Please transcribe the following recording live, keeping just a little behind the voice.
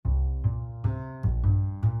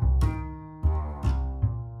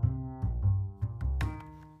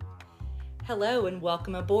Hello and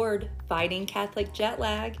welcome aboard Fighting Catholic Jet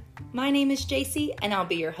Lag. My name is JC and I'll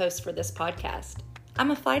be your host for this podcast. I'm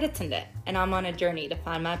a flight attendant and I'm on a journey to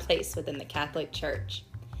find my place within the Catholic Church.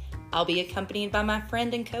 I'll be accompanied by my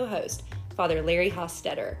friend and co-host, Father Larry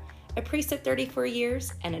Hostetter, a priest of 34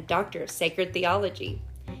 years and a doctor of sacred theology.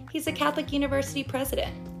 He's a Catholic University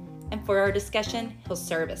president, and for our discussion, he'll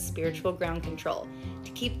serve as spiritual ground control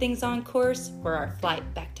to keep things on course for our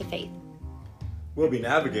flight back to faith. We'll be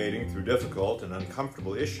navigating through difficult and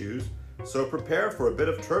uncomfortable issues, so prepare for a bit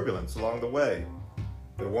of turbulence along the way.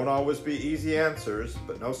 There won't always be easy answers,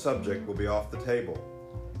 but no subject will be off the table.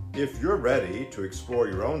 If you're ready to explore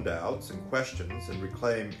your own doubts and questions and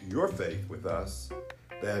reclaim your faith with us,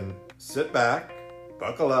 then sit back,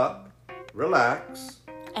 buckle up, relax,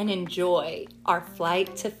 and enjoy our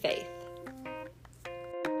flight to faith.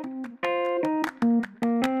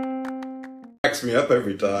 Cracks me up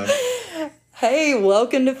every time. Hey,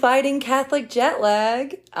 welcome to Fighting Catholic Jet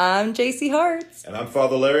Lag. I'm JC Hartz. And I'm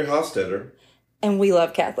Father Larry Hostetter. And we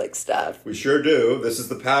love Catholic stuff. We sure do. This is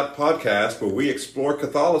the podcast where we explore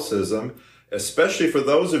Catholicism, especially for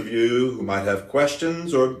those of you who might have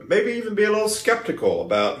questions or maybe even be a little skeptical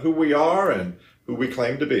about who we are and who we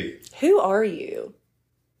claim to be. Who are you?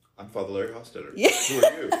 I'm Father Larry Hostetter. Yeah. Who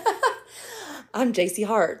are you? I'm JC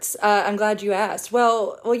Hartz. I'm glad you asked.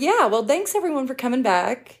 Well, thanks everyone for coming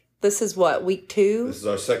back. This is what, week 2? This is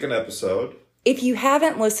our second episode. If you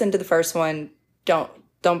haven't listened to the first one, don't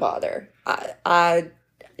bother. I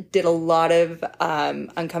did a lot of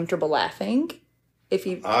uncomfortable laughing. I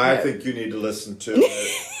think you need to listen to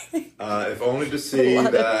it, if only to see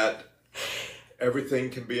that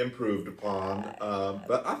everything can be improved upon.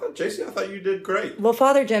 But I thought you did great. Well,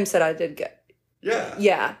 Father Jim said I did good.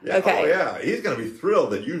 Yeah. Okay. Oh, yeah. He's going to be thrilled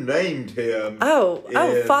that you named him.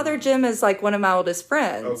 Father Jim is like one of my oldest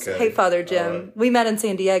friends. Okay. Hey, Father Jim. We met in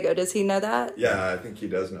San Diego. Does he know that? Yeah, I think he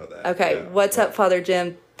does know that. Okay. Yeah. What's up, Father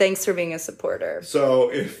Jim? Thanks for being a supporter.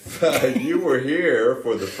 So if you were here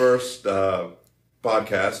for the first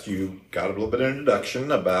podcast, you got a little bit of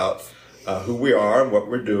introduction about who we are and what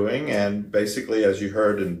we're doing. And basically, as you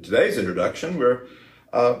heard in today's introduction, we're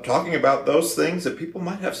talking about those things that people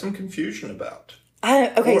might have some confusion about.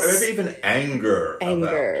 Or maybe even anger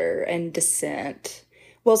about. And dissent.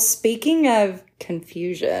 Well, speaking of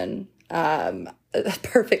confusion, a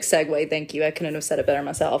perfect segue, thank you. I couldn't have said it better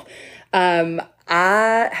myself.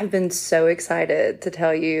 I have been so excited to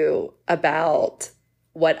tell you about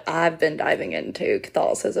what I've been diving into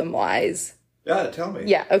Catholicism-wise. Yeah, tell me.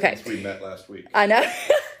 Yeah, okay. Since we met last week. I know.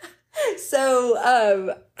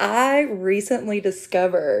 So, I recently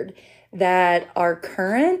discovered that our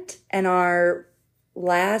current and our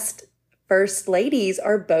last first ladies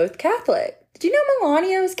are both Catholic. Did you know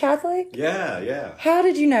Melania was Catholic? Yeah. How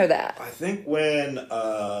did you know that? I think when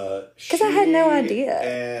because I had no idea.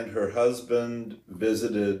 And her husband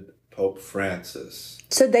visited Pope Francis.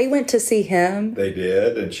 So they went to see him? They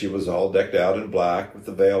did, and she was all decked out in black with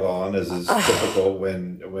the veil on, as is typical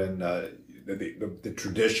when the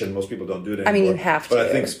tradition. Most people don't do it anymore. I mean, you have to. But I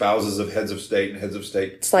think spouses of heads of state and heads of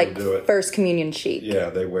state it's like do it. First communion chic. Yeah,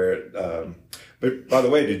 they wear it. But by the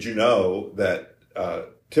way, did you know that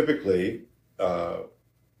typically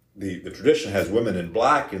the tradition has women in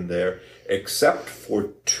black in there, except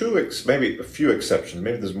for maybe a few exceptions.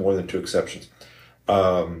 Maybe there's more than 2 exceptions.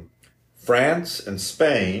 France and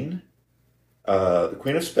Spain, the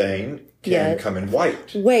Queen of Spain can come in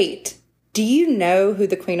white. Wait. Do you know who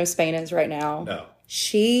the Queen of Spain is right now? No.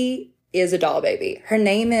 She is a doll baby. Her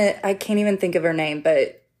name is, I can't even think of her name,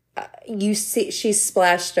 but you see, she's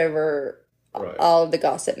splashed over all of the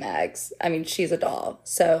gossip mags. I mean, she's a doll.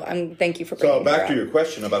 So thank you for bringing her back up. to your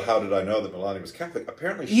question about how did I know that Melania was Catholic?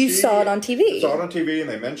 Apparently you saw it on TV. I saw it on TV and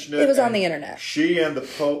they mentioned it. It was on the internet. She and the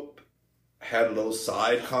Pope had a little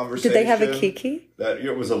side conversation. Did they have a kiki? That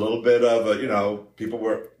it was a little bit of a, people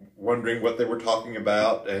were wondering what they were talking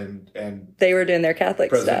about, and they were doing their Catholic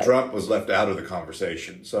President stuff. Trump was left out of the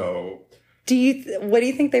conversation. So, what do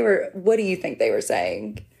you think they were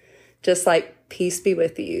saying? Just like peace be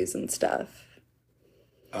with yous and stuff.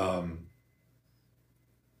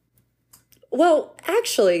 Well,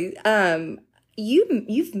 actually,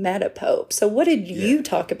 you've met a pope. So what did you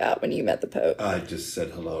talk about when you met the Pope? I just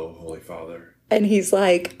said, hello, Holy Father. And he's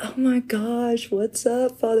like, oh my gosh, what's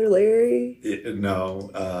up, Father Larry?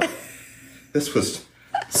 This was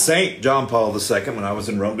St. John Paul II when I was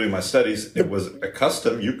in Rome doing my studies. It was a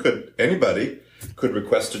custom. Anybody could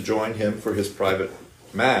request to join him for his private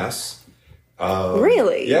mass.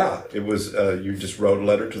 Really? Yeah. It was, you just wrote a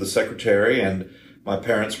letter to the secretary, and my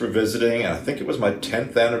parents were visiting, and I think it was my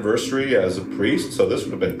 10th anniversary as a priest, so this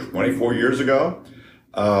would have been 24 years ago.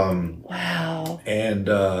 Wow. And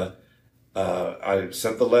I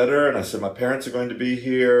sent the letter and I said, my parents are going to be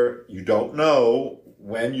here. You don't know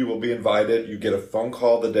when you will be invited. You get a phone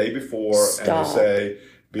call the day before and they say,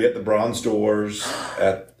 be at the bronze doors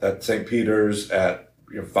at St. Peter's at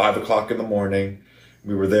 5 o'clock in the morning.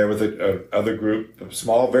 We were there with another group,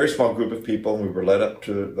 very small group of people, and we were led up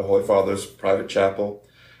to the Holy Father's private chapel.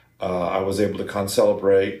 I was able to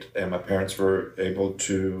concelebrate, and my parents were able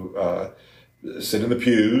to sit in the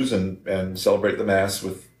pews and celebrate the Mass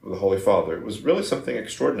with the Holy Father. It was really something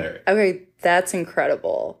extraordinary. Okay, that's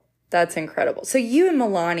incredible. That's incredible. So you and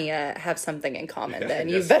Melania have something in common then.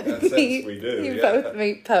 You both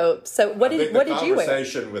meet Pope. So what did you wear? The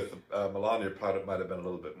conversation with Melania probably might have been a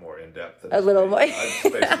little bit more in depth. A little more. I just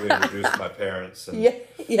basically introduced my parents and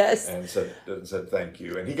and said thank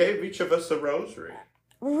you. And he gave each of us a rosary.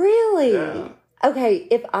 Really? Yeah. Okay,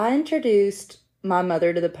 if I introduced my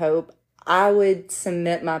mother to the Pope, I would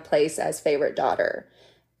submit my place as favorite daughter.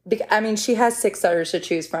 I mean, she has 6 daughters to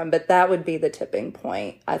choose from, but that would be the tipping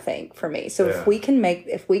point, I think, for me. So if we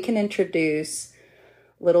can introduce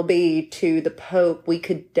little B to the Pope, we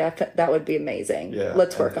could that would be amazing. Yeah.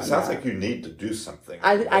 Let's work on that. It sounds like you need to do something.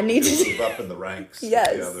 I need to move up in the ranks. Yes,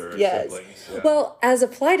 with the other siblings. Yeah. Well, as a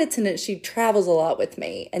flight attendant, she travels a lot with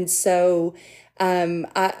me, and so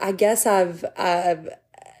I guess I've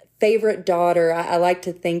favorite daughter. I like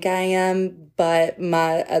to think I am, but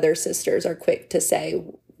my other sisters are quick to say,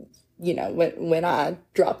 when I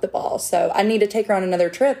drop the ball. So I need to take her on another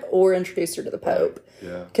trip or introduce her to the Pope.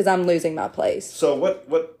 Yeah. Because I'm losing my place. So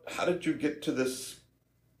how did you get to this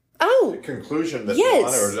conclusion that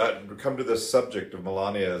Melania, or come to this subject of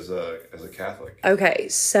Melania as a Catholic? Okay,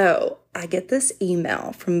 so I get this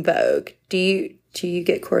email from Vogue. Do you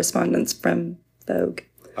get correspondence from Vogue?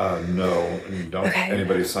 No, don't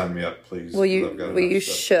anybody sign me up, please. Well, you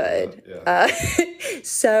should.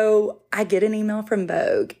 So I get an email from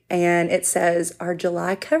Vogue, and it says, our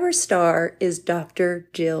July cover star is Dr.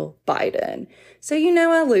 Jill Biden. So,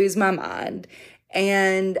 I lose my mind.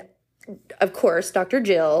 And, of course, Dr.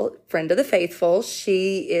 Jill, friend of the faithful,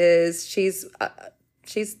 she's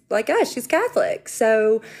like us. She's Catholic.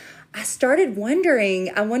 So I started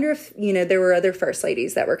wondering, I wonder if, there were other first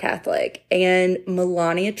ladies that were Catholic. And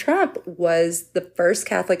Melania Trump was the first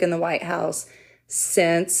Catholic in the White House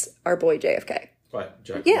since our boy JFK. Right,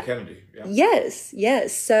 Jackie Kennedy. Yeah.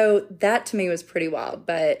 Yes. So that to me was pretty wild.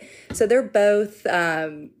 But so they're both,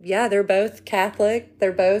 they're both Catholic.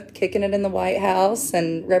 They're both kicking it in the White House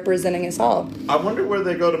and representing us all. I wonder where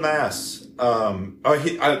they go to Mass.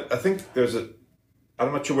 I think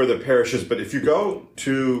I'm not sure where the parish is, but if you go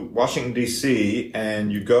to Washington, D.C.,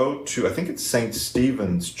 and you go to, I think it's St.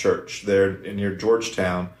 Stephen's Church there near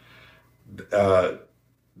Georgetown,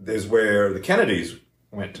 there's where the Kennedys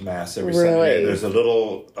went to Mass every Sunday. There's a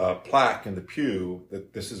little plaque in the pew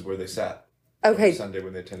that this is where they sat every Sunday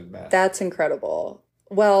when they attended Mass. That's incredible.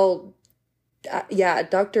 Well,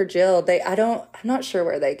 Dr. Jill, I'm not sure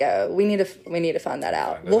where they go. We need to find that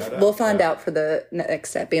out. We'll find out for the next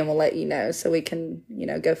step, and we'll let you know so we can,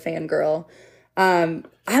 go fangirl.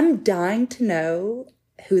 I'm dying to know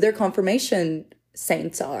who their confirmation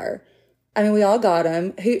saints are. I mean, we all got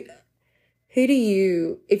them. Who do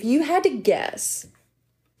you, if you had to guess,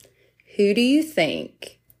 who do you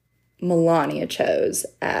think Melania chose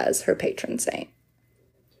as her patron saint?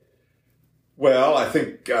 Well, I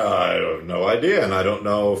think I have no idea, and I don't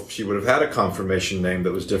know if she would have had a confirmation name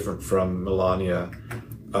that was different from Melania.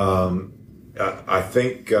 I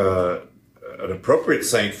think an appropriate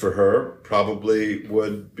saint for her probably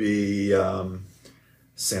would be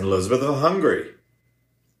Saint Elizabeth of Hungary.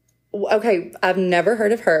 Okay, I've never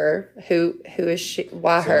heard of her. Who is she?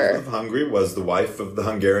 Why her? Elizabeth of Hungary was the wife of the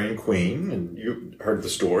Hungarian queen, and you heard the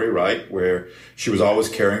story, right? Where she was always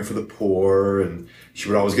caring for the poor, and she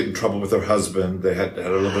would always get in trouble with her husband. They had a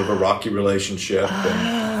little bit of a rocky relationship,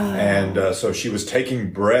 and so she was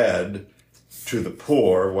taking bread to the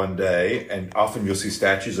poor one day, and often you'll see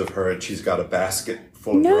statues of her, and she's got a basket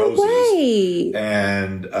full of roses. No way!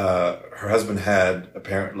 And her husband had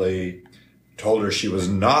apparently told her she was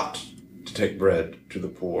not to take bread to the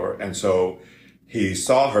poor. And so he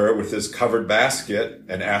saw her with this covered basket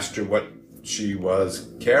and asked her what she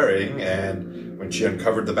was carrying. And when she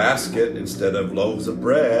uncovered the basket, instead of loaves of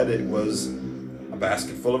bread, it was a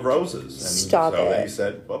basket full of roses. And Stop it. So he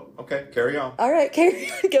said, well, okay, carry on. All right,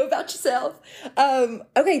 carry on. Go about yourself.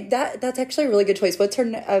 Okay, that's actually a really good choice. What's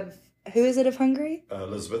her who is it of Hungary?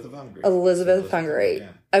 Elizabeth of Hungary. Elizabeth of Hungary.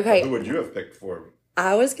 Yeah. Okay. So who would you have picked for?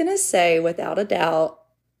 I was going to say, without a doubt,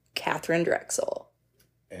 Catherine Drexel.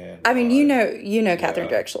 And I mean, you know Catherine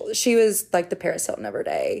Drexel. She was like the Paris Hilton of her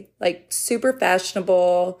day. Like, super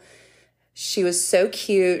fashionable. She was so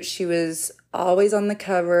cute. She was always on the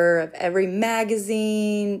cover of every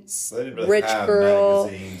magazine. They didn't really rich have girl.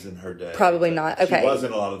 magazines in her day. Probably not. Okay. She was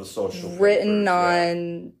in a lot of the social written papers,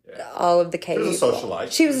 on all of the cable. She was a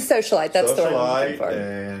socialite. She was a socialite. That's the word I'm looking for.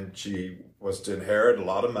 And she was to inherit a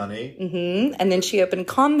lot of money. Mm-hmm. And then she opened a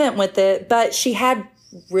convent with it. But she had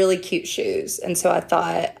really cute shoes. And so I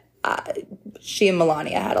thought she and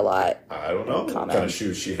Melania had a lot. I don't know what kind of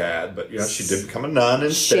shoes she had, but she did become a nun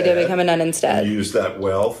instead. She did become a nun instead. And used that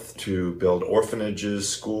wealth to build orphanages,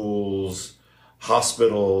 schools,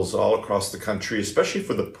 hospitals all across the country, especially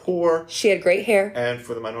for the poor. She had great hair. And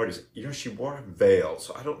for the minorities. She wore a veil,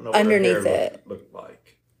 so I don't know what underneath her hair it looked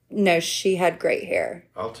like. No, she had great hair.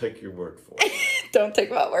 I'll take your word for it. Don't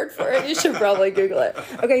take my word for it. You should probably Google it.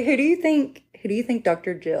 Okay, who do you think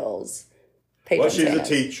Dr. Jill's patron she's saint a is?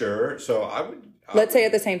 teacher, so I would... Let's say it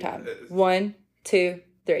at the same time. 1, 2,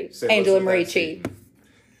 3. Angela Merici.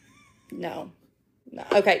 No.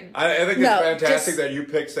 Okay. I think it's fantastic that you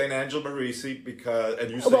picked St. Angela Merici because...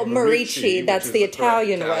 And you say Merici, that's the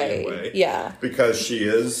Italian way. Yeah. Because she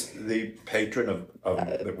is the patron of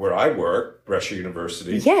where I work, Brescia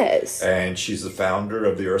University. Yes. And she's the founder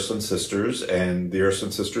of the Ursuline Sisters, and the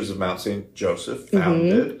Ursuline Sisters of Mount St. Joseph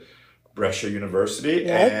founded Brescia University.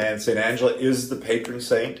 Yep. And St. Angela is the patron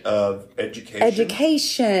saint of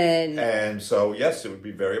education. And so, yes, it would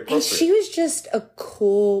be very appropriate. And she was just a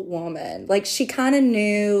cool woman. Like, she kind of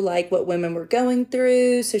knew, like, what women were going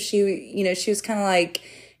through. So she was kind of like,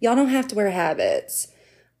 y'all don't have to wear habits.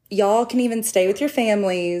 Y'all can even stay with your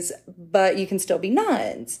families, but you can still be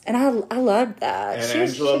nuns. And I loved that. And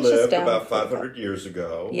Angela lived about 500 years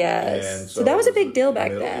ago. Yes. And so that was a big deal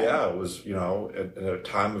back then. Yeah, it was, in a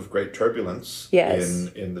time of great turbulence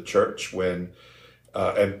in the church when,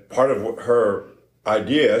 and part of her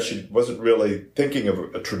idea, she wasn't really thinking of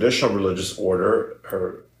a traditional religious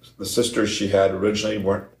order. The sisters she had originally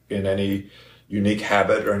weren't in any unique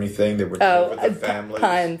habit or anything. They were with their families.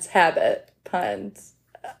 Puns.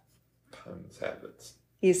 Habits.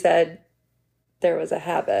 You said there was a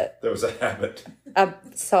habit. There was a habit. I'm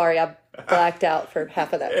sorry, I blacked out for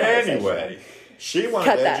half of that conversation. Anyway, she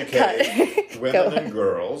wanted to educate women and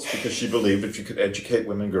girls because she believed if you could educate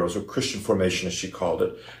women and girls, or Christian formation as she called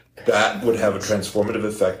it, that would have a transformative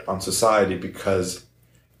effect on society because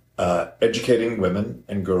educating women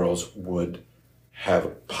and girls would have a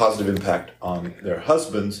positive impact on their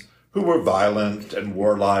husbands who were violent and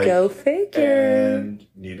warlike. Go figure. And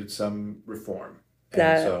needed some reform.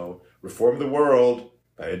 And so reform the world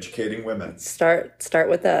by educating women. Start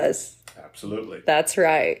with us. Absolutely. That's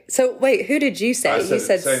right. So wait, who did you say? You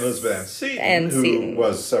said St. Elizabeth Ann Seton, who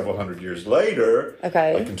was several hundred years later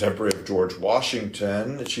a contemporary of George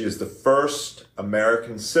Washington. She is the first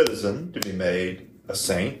American citizen to be made a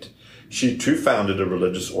saint. She too founded a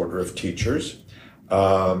religious order of teachers.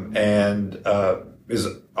 And is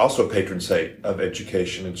also a patron saint of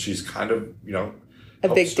education, and she's kind of,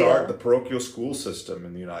 helped start the parochial school system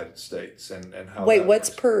in the United States, and how. Wait,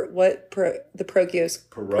 the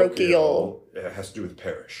parochial? It has to do with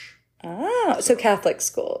parish. So Catholic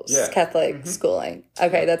schools, Catholic schooling.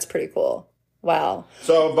 Okay, that's pretty cool. Wow.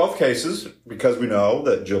 So in both cases, because we know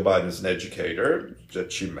that Jill Biden is an educator,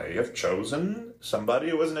 that she may have chosen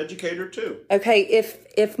somebody who was an educator too. Okay,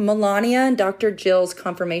 if Melania and Dr. Jill's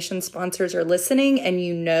confirmation sponsors are listening and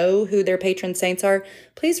you know who their patron saints are,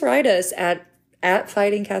 please write us at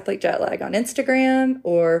Fighting Catholic Jetlag on Instagram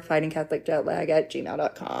or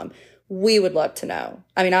fightingcatholicjetlag@gmail.com. We would love to know.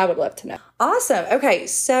 I mean, I would love to know. Awesome. Okay,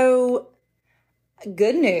 so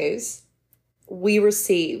good news. We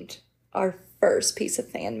received our first piece of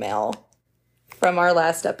fan mail from our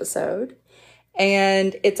last episode.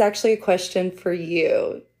 And it's actually a question for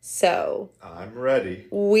you. So I'm ready.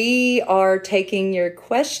 We are taking your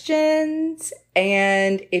questions.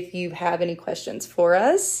 And if you have any questions for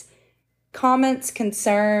us, comments,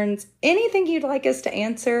 concerns, anything you'd like us to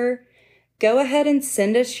answer, go ahead and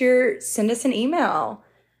send us an email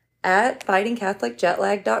at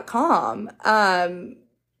fightingcatholicjetlag.com.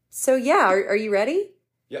 So yeah, are you ready?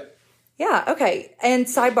 Yep. Yeah, okay. And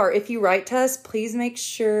sidebar, if you write to us, please make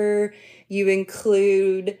sure you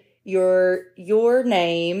include your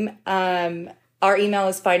name. Our email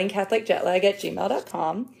is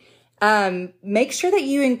fightingcatholicjetlag@gmail.com. Make sure that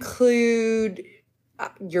you include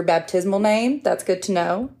your baptismal name. That's good to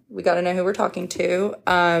know. We got to know who we're talking to.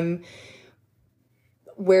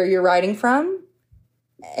 Where you're writing from.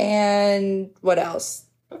 And what else?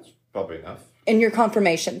 That's probably enough. And your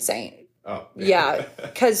confirmation saint. Oh. Yeah,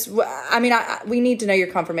 because, I mean, we need to know your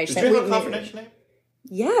confirmation name. Did you have a confirmation name?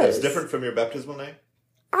 Yes. It's different from your baptismal name?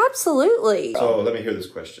 Absolutely. So let me hear this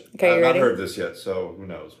question. Okay, I've ready? not heard this yet, so who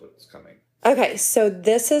knows what's coming. Okay, so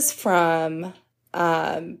this is from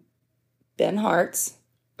Ben Hart's.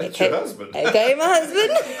 That's your husband. Okay, my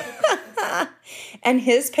husband. And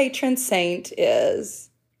his patron saint is...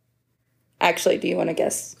 Actually, do you want to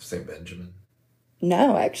guess? St. Benjamin.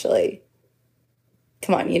 No, actually.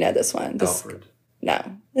 Come on, you know this one. Alfred.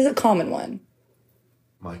 No, this is a common one.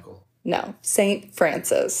 Michael. No, Saint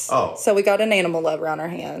Francis. Oh. So we got an animal lover on our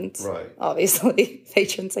hands. Right. Obviously.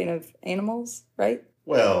 Patron saint of animals, right?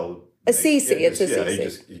 Well... Assisi. It's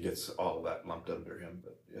Assisi. He gets all of that lumped under him,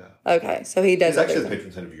 but yeah. Okay, so he does... He's actually the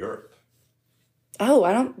patron saint of Europe. Oh,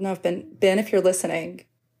 I don't know if Ben, if you're listening,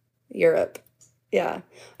 Europe. Yeah.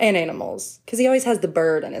 And animals. Because he always has the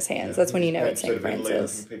bird in his hands. Yeah, That's when you know it's St. Italy,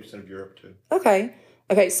 Francis. patron saint of Europe, too. Okay.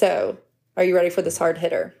 Okay, so are you ready for this hard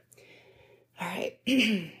hitter? All right.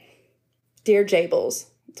 Dear Jables.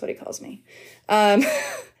 That's what he calls me.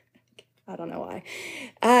 I don't know why.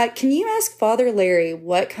 Can you ask Father Larry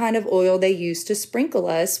what kind of oil they used to sprinkle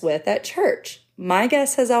us with at church? My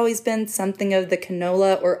guess has always been something of the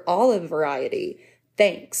canola or olive variety.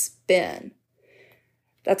 Thanks, Ben.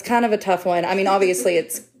 That's kind of a tough one. I mean, obviously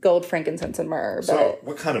it's gold, frankincense, and myrrh. But So,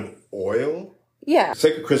 what kind of oil? yeah.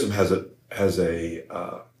 Sacred Chrism has a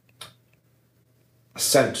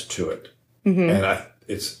scent to it, and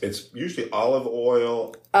it's usually olive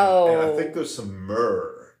oil. And I think there's some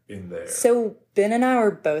myrrh in there. So Ben and I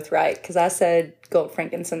were both right because I said gold,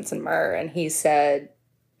 frankincense, and myrrh, and he said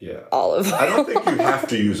olive oil. I don't think you have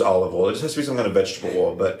to use olive oil. It just has to be some kind of vegetable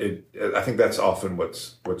oil, but I think that's often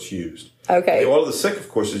what's used. Okay. The oil of the sick, of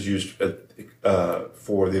course, is used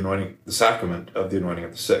for the anointing, the sacrament of the anointing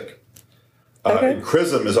of the sick. And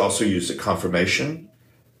chrism is also used at confirmation,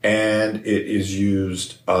 and it is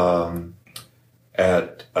used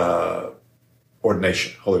at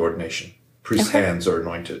ordination, holy ordination. Priests' hands are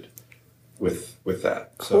anointed with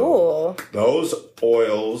that. Cool. So those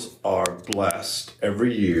oils are blessed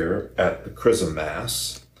every year at the Chrism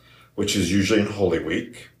Mass, which is usually in Holy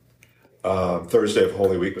Week, Thursday of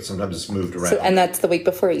Holy Week, but sometimes it's moved around. And that's the week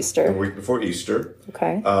before Easter. The week before Easter.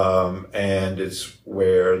 Okay. And it's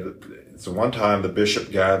where it's the one time the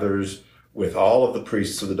bishop gathers with all of the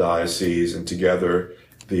priests of the diocese, and together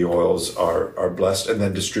the oils are blessed and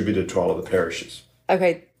then distributed to all of the parishes.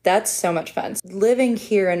 Okay, that's so much fun. Living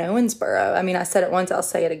here in Owensboro, I mean, I said it once, I'll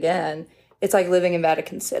say it again. It's like living in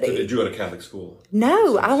Vatican City. So did you go to Catholic school?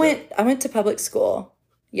 No, I went to public school.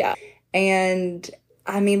 Yeah. And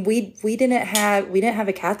I mean, we didn't have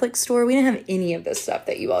a Catholic store. We didn't have any of this stuff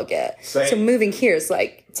that you all get. So moving here is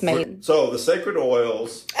like it's made. So the sacred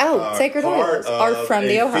oils. Sacred oils are from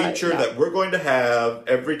the Ohio. Feature that we're going to have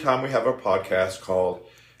every time we have our podcast called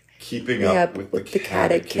 "Keeping Up with the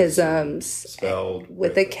Catechisms," spelled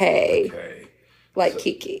with a K, like so,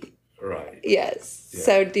 Kiki. Right. Yes. Yeah.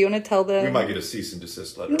 So do you want to tell them? We might get a cease and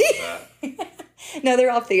desist letter for that. No, they're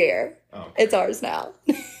off the air. Okay. It's ours now.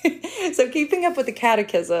 So keeping up with the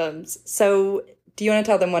catechisms. So do you want to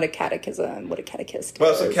tell them what a catechist is?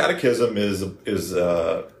 Well, so catechism is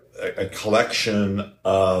a collection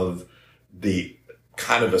of the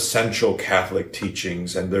kind of essential Catholic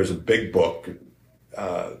teachings, and there's a big book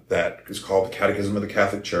that is called the Catechism of the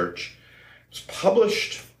Catholic Church. It was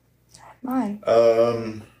published. Mine.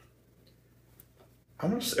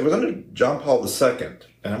 It was under John Paul II,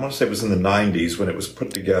 and I want to say it was in the 90s when it was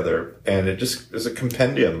put together, and it just is a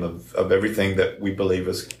compendium of everything that we believe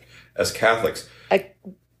as Catholics.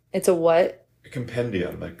 It's a what? A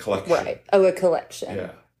compendium, a collection. Right. Oh, a collection.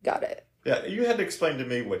 Yeah. Got it. Yeah, you had to explain to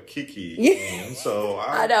me what Kiki means, so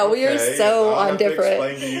I know, we are so on different. I'll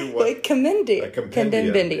have to explain to you what a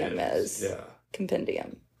compendium is. Yeah.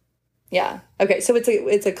 Compendium. Yeah. Okay, so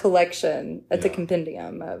it's a collection. It's a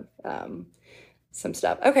compendium of some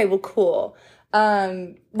stuff. Okay, well, cool.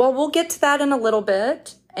 Well, we'll get to that in a little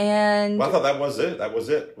bit. And well, I thought that was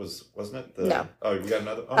it. Wasn't it? No. Oh, we got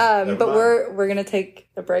another. But we're gonna take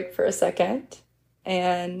a break for a second,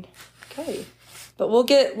 and okay. But we'll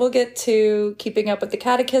get to keeping up with the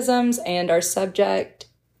catechisms and our subject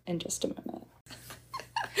in just a minute.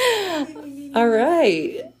 All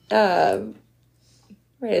right.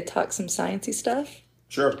 Ready to talk some sciencey stuff?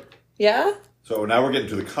 Sure. Yeah? So now we're getting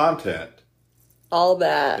to the content. All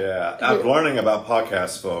that. Yeah. I'm learning about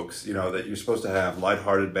podcasts, folks, that you're supposed to have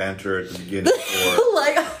lighthearted banter at the beginning or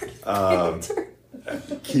lighthearted banter.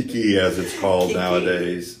 Kiki, as it's called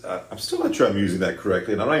nowadays. I'm still not sure I'm using that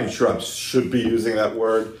correctly, and I'm not even sure I should be using that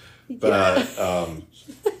word, but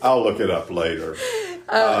I'll look it up later.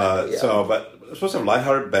 So supposed to have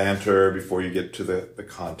lighthearted banter before you get to the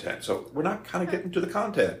content. So we're not kind of getting to the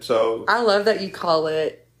content. So I love that you call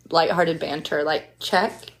it lighthearted banter. Like,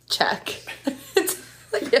 check.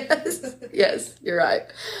 Yes, you're right.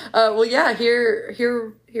 Well, yeah,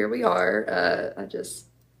 here we are.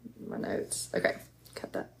 My notes. Okay,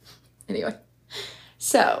 cut that. Anyway,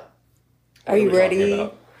 so are you ready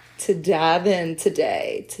to dive in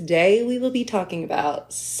today? Today we will be talking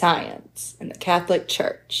about science in the Catholic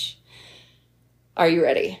Church. Are you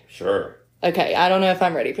ready? Sure. Okay, I don't know if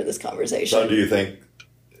I'm ready for this conversation. So do you think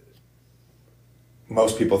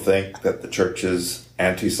most people think that the church is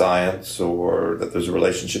anti-science or that there's a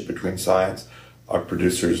relationship between science? Our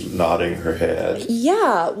producer's nodding her head.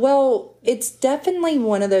 Yeah, well, it's definitely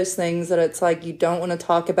one of those things that it's like you don't want to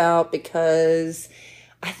talk about because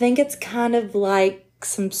I think it's kind of like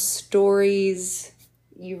some stories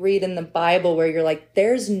you read in the Bible where you're like,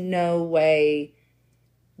 there's no way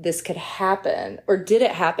this could happen, or did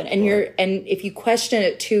it happen? And and if you question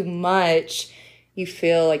it too much, you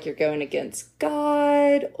feel like you're going against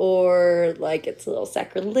God, or like it's a little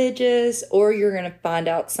sacrilegious, or you're going to find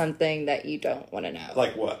out something that you don't want to know.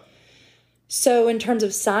 Like what? So in terms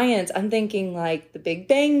of science, I'm thinking like the Big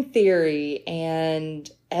Bang Theory and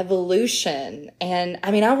evolution. And I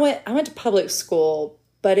mean, I went to public school,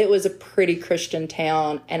 but it was a pretty Christian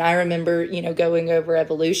town. And I remember, going over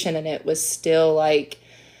evolution, and it was still like,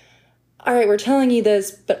 all right, we're telling you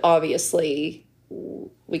this, but obviously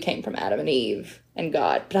we came from Adam and Eve and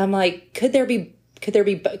God. But I'm like, could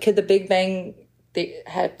the Big Bang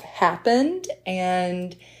have happened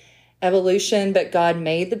and evolution, but God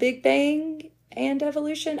made the Big Bang and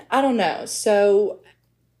evolution? I don't know. So,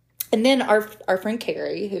 and then our friend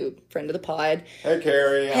Carrie, friend of the pod. Hey,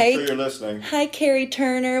 Carrie. I'm sure you're listening. Hi, Carrie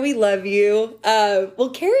Turner. We love you.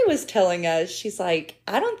 Well, Carrie was telling us, she's like,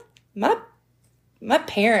 my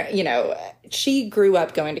parent, she grew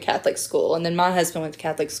up going to Catholic school, and then my husband went to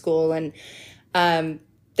Catholic school, and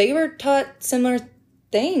they were taught similar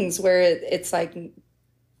things where it's like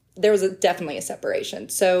there was definitely a separation.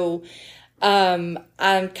 So I'm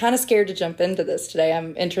kind of scared to jump into this today.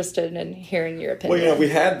 I'm interested in hearing your opinion. Well, we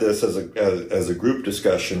had this as a group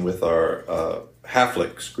discussion with our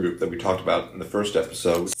Halflix group that we talked about in the first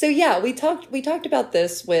episode. So yeah, we talked about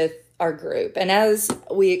this with our group, and as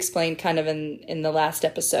we explained kind of in the last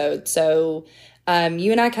episode, so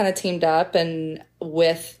you and I kind of teamed up and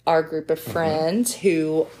with our group of friends,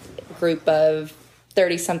 group of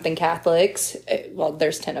 30-something Catholics. Well,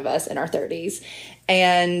 there's 10 of us in our 30s,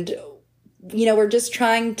 and we're just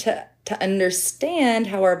trying to understand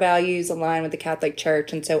how our values align with the Catholic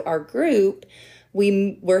Church. And so our group,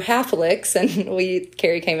 we're Halflix, and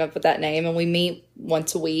Carrie came up with that name, and we meet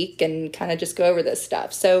once a week and kind of just go over this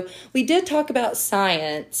stuff. So we did talk about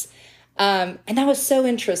science, and that was so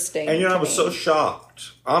interesting. And I was so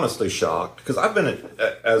shocked, honestly shocked, because I've been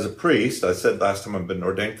as a priest. I said last time I've been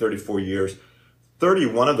ordained 34 years.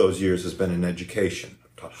 31 of those years has been in education.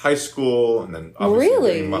 I've taught high school, and then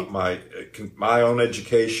obviously my own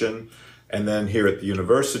education, and then here at the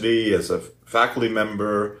university as a faculty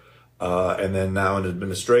member. And then now in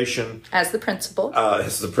administration. As the principal.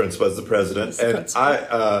 As the president.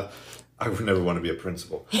 I would never want to be a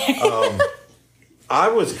principal. I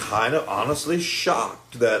was kind of honestly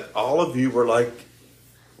shocked that all of you were like,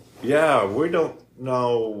 yeah, we don't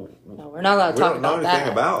know. No, we're not allowed to talk about that. We don't know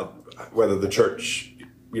anything about whether the church,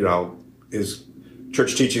 is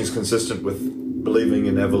church teaching is consistent with believing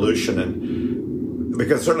in evolution. And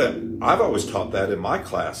because certainly I've always taught that in my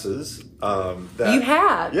classes. That you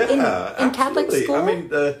have? Yeah, in Catholic school? I mean,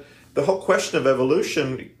 the whole question of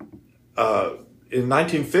evolution, in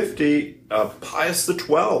 1950, Pius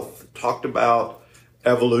XII talked about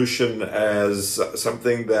evolution as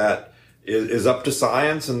something that is up to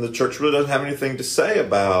science, and the church really doesn't have anything to say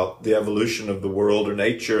about the evolution of the world or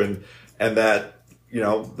nature, and that,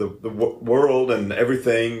 the world and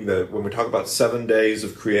everything, that when we talk about 7 days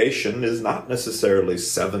of creation, is not necessarily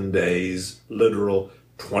 7 days, literal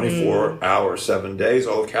 24 hours, 7 days.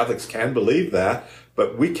 All Catholics can believe that,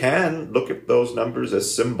 but we can look at those numbers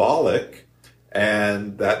as symbolic,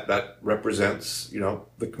 and that represents,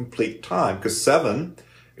 the complete time, because 7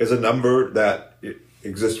 is a number that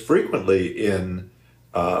exists frequently in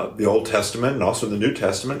the Old Testament and also the New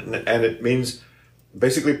Testament, and it means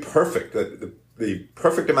basically perfect. The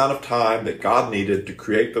perfect amount of time that God needed to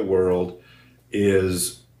create the world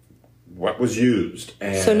is what was used.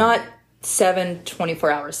 And so not 7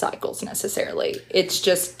 24-hour cycles necessarily. It's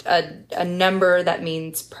just a number that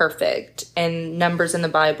means perfect. And numbers in the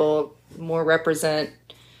Bible more represent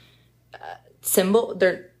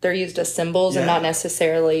they're used as symbols and not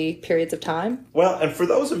necessarily periods of time. Well, and for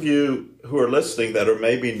those of you who are listening that are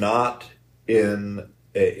maybe not in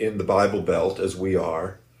the Bible Belt as we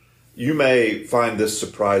are, you may find this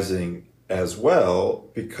surprising as well,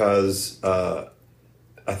 because I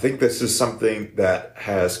think this is something that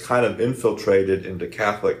has kind of infiltrated into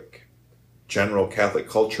general Catholic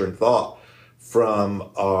culture and thought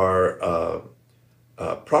from our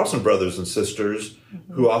Protestant brothers and sisters,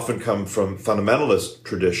 who often come from fundamentalist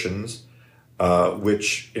traditions,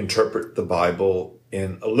 which interpret the Bible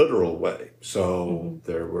in a literal way. So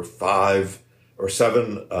there were 5 or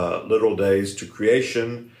 7 literal days to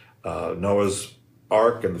creation. Noah's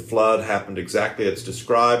Ark and the flood happened exactly as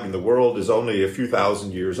described, and the world is only a few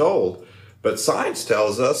thousand years old. But science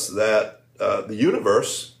tells us that the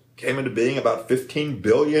universe came into being about 15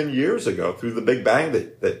 billion years ago through the Big Bang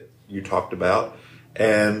that you talked about.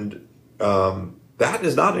 And that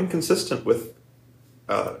is not inconsistent with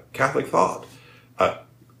Catholic thought.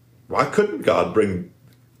 Why couldn't God bring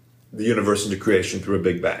the universe into creation through a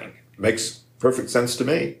Big Bang? Makes perfect sense to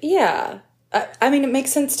me. Yeah. I mean, it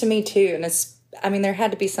makes sense to me too. And there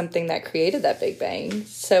had to be something that created that Big Bang.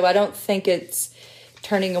 So I don't think it's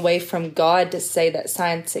turning away from God to say that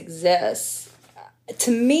science exists.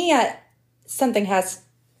 To me, something has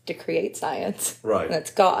to create science. Right. And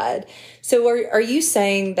that's God. So are you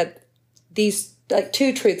saying that these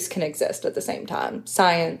two truths can exist at the same time,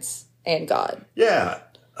 science and God? Yeah.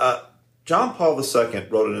 John Paul II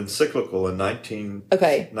wrote an encyclical in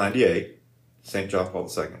 1998. St. John Paul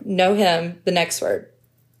II. Know him, the next word.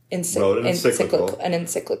 Wrote an encyclical. An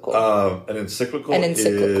encyclical. An encyclical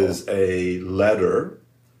is a letter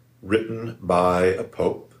written by a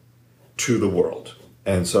pope to the world.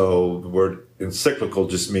 And so the word encyclical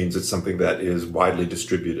just means it's something that is widely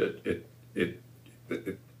distributed. It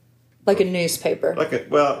like a newspaper.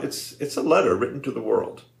 It's a letter written to the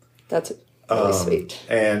world. That's really sweet.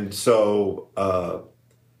 And so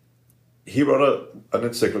he wrote an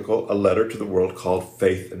encyclical, a letter to the world called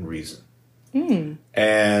Faith and Reason.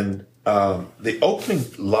 And the opening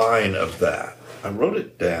line of that, I wrote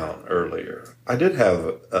it down earlier. I did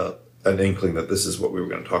have an inkling that this is what we were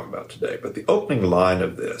going to talk about today, but the opening line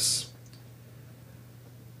of this,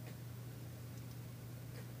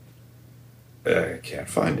 I can't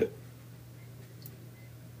find it.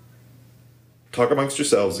 Talk amongst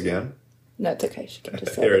yourselves again. No, it's okay. She can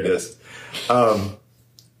just say Here it is.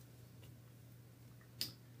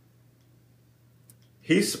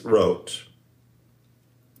 He wrote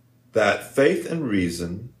that faith and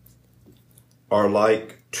reason are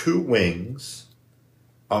like 2 wings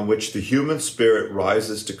on which the human spirit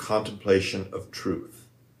rises to contemplation of truth.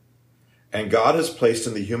 And God has placed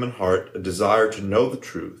in the human heart a desire to know the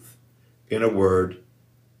truth, in a word,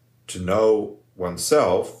 to know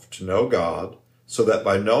oneself, to know God, so that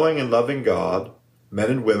by knowing and loving God, men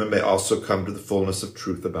and women may also come to the fullness of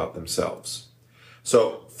truth about themselves.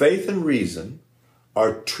 So faith and reason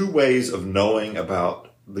are 2 ways of knowing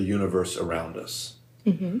about the universe around us.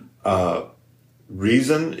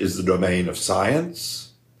 Reason is the domain of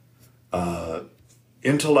science,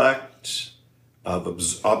 intellect, of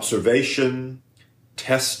observation,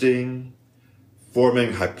 testing,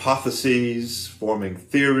 forming hypotheses, forming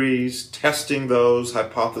theories, testing those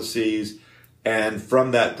hypotheses, and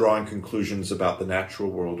from that drawing conclusions about the natural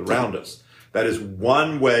world around us. That is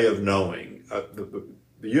one way of knowing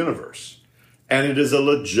the universe. And it is a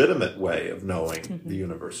legitimate way of knowing the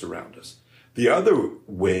universe around us. The other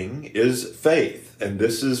wing is faith. And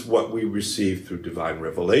this is what we receive through divine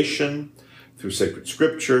revelation, through sacred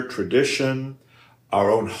scripture, tradition, our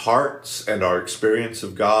own hearts and our experience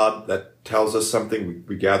of God that tells us something.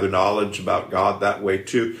 We gather knowledge about God that way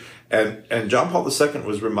too. And John Paul II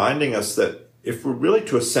was reminding us that if we're really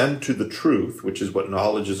to ascend to the truth, which is what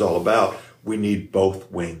knowledge is all about, we need both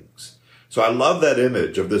wings. So I love that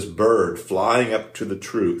image of this bird flying up to the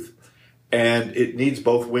truth, and it needs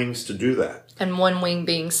both wings to do that. And one wing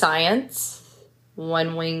being science,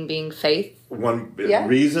 one wing being faith.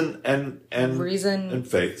 Reason and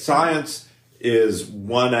faith. Science is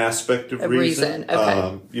one aspect of reason.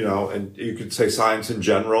 Okay. And you could say science in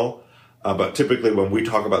general, but typically when we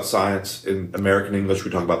talk about science in American English,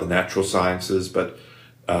 we talk about the natural sciences, but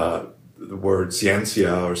the word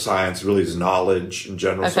ciencia or science really is knowledge in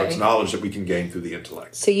general. Okay. So it's knowledge that we can gain through the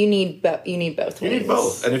intellect. So you need both wings. You need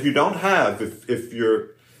both. And if you don't have, if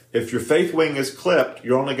your faith wing is clipped,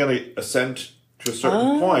 you're only going to ascend to a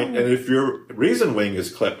certain point. And if your reason wing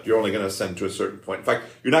is clipped, you're only going to ascend to a certain point. In fact,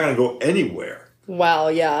 you're not going to go anywhere. Wow,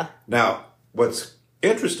 yeah. Now, what's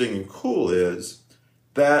interesting and cool is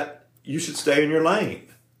that you should stay in your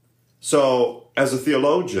lane. So as a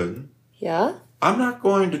theologian, Yeah? I'm not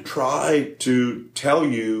going to try to tell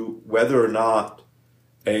you whether or not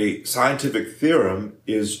a scientific theorem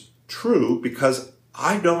is true because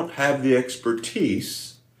I don't have the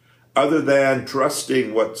expertise other than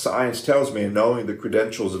trusting what science tells me and knowing the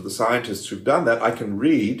credentials of the scientists who've done that. I can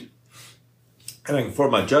read and I can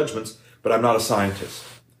form my judgments, but I'm not a scientist.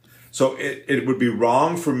 So it would be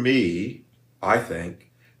wrong for me, I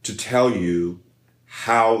think, to tell you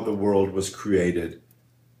how the world was created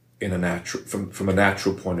in a natural, from a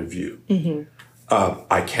natural point of view. Mm-hmm.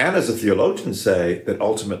 I can, as a theologian, say that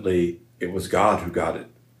ultimately it was God who got it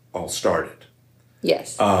all started.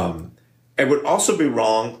 Yes. It would also be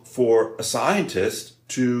wrong for a scientist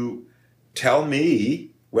to tell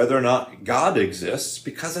me whether or not God exists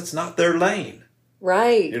because it's not their lane.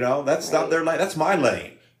 Right. That's not their lane. That's my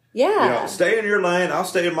lane. Yeah. Stay in your lane, I'll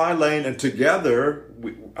stay in my lane, and together,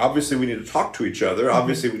 obviously we need to talk to each other. Mm-hmm.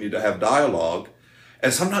 Obviously we need to have dialogue.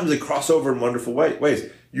 And sometimes they cross over in wonderful ways.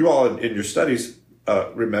 You all in your studies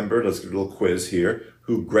remember, let's get a little quiz here,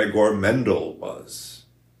 who Gregor Mendel was.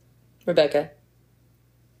 Rebecca.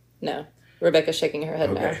 No. Rebecca's shaking her head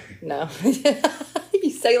okay. No. You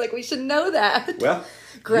say like we should know that. Well,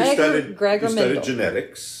 Gregor you studied Mendel.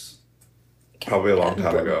 genetics probably a long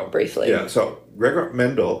time ago. Briefly. Yeah, so Gregor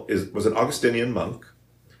Mendel was an Augustinian monk.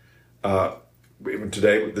 Even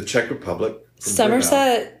today, the Czech Republic.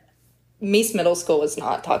 Somerset Meese Middle School was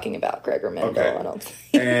not talking about Gregor Mendel, okay. I don't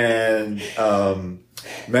think. And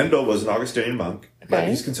Mendel was an Augustinian monk, but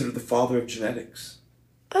he's considered the father of genetics.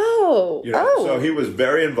 Oh. So he was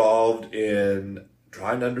very involved in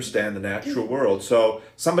trying to understand the natural world. So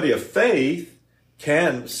somebody of faith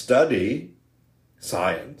can study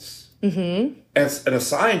science, mm-hmm. and a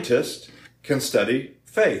scientist can study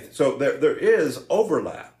faith. So there is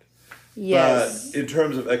overlap. Yes. But in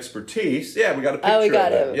terms of expertise, we got a picture we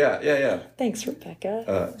got of it. Yeah. Thanks,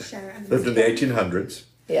 Rebecca. Lived in the 1800s.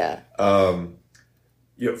 Yeah.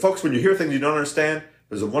 Folks, when you hear things you don't understand,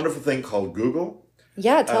 there's a wonderful thing called Google.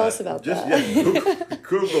 Yeah, tell us about that. Yeah,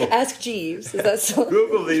 Google. Ask Jeeves. Is that so?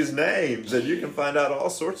 Google these names and you can find out all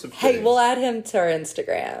sorts of things. Hey, we'll add him to our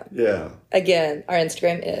Instagram. Yeah. Again, our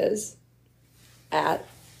Instagram is at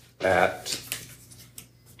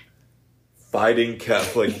Fighting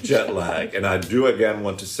Catholic Jet Lag. And I do again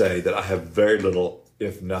want to say that I have very little,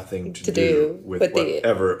 if nothing, to do with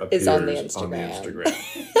whatever appears on the Instagram.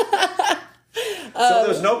 So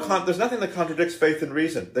there's nothing that contradicts faith and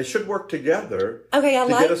reason. They should work together to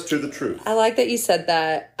get us to the truth. I like that you said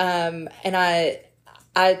that. And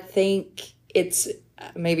I think it's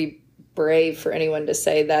maybe brave for anyone to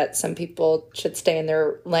say that some people should stay in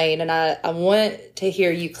their lane. And I want to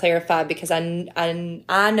hear you clarify because I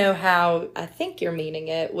know how I think you're meaning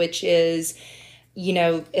it, which is,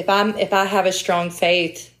 if I have a strong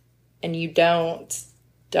faith and you don't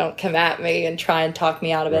come at me and try and talk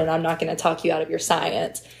me out of it. Right. And I'm not going to talk you out of your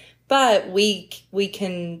science, but we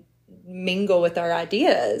can mingle with our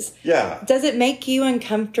ideas. Yeah. Does it make you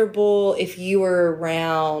uncomfortable if you were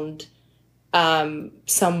around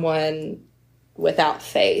someone without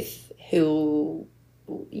faith who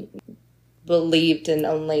believed in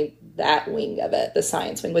only that wing of it, the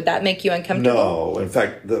science wing? Would that make you uncomfortable? No. In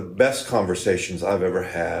fact, the best conversations I've ever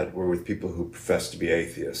had were with people who profess to be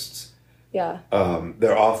atheists. Yeah.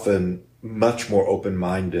 They're often much more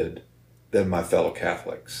open-minded than my fellow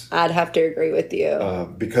Catholics. I'd have to agree with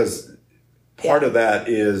you. Because part of that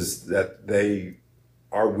is that they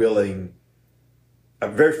are willing.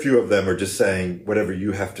 Very few of them are just saying whatever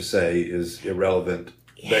you have to say is irrelevant.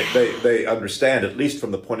 Yeah. They understand, at least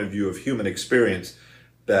from the point of view of human experience,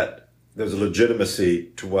 that there's a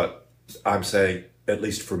legitimacy to what I'm saying, at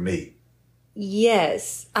least for me.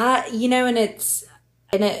 Yes.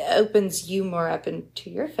 And it opens you more up into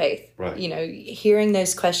your faith. Right. Hearing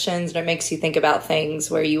those questions, and it makes you think about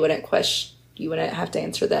things where you wouldn't have to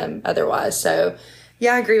answer them otherwise. So,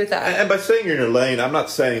 yeah, I agree with that. And by saying you're in your lane, I'm not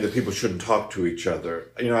saying that people shouldn't talk to each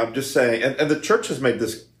other. I'm just saying, and the church has made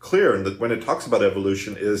this clear, and when it talks about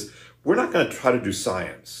evolution, is we're not going to try to do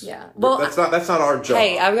science. Yeah. Well, that's not our job.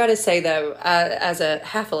 Hey, I've got to say though, as a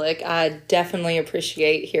Catholic, I definitely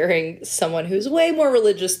appreciate hearing someone who's way more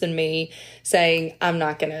religious than me saying, "I'm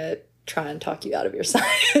not going to try and talk you out of your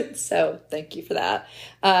science." So, thank you for that.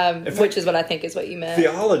 Which is what I think is what you meant.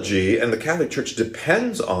 Theology and the Catholic Church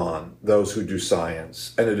depends on those who do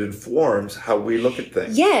science, and it informs how we look at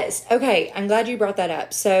things. Yes. Okay. I'm glad you brought that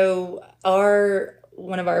up. So,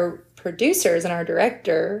 one of our producers and our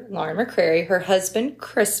director, Lauren McCrary, her husband,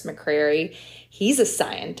 Chris McCrary, he's a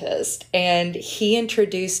scientist, and he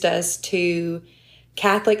introduced us to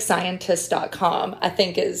CatholicScientist.com, I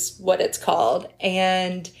think is what it's called.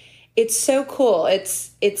 And it's so cool.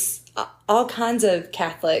 It's all kinds of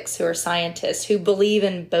Catholics who are scientists who believe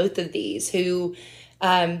in both of these, who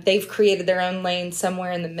they've created their own lane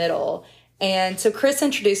somewhere in the middle. And so Chris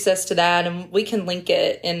introduced us to that, and we can link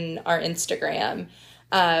it in our Instagram.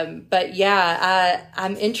 But yeah,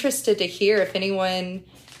 I'm interested to hear if anyone,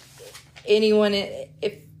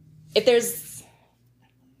 if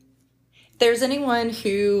there's anyone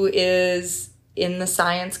who is in the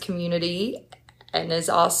science community and is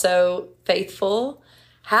also faithful,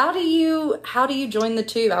 how do you join the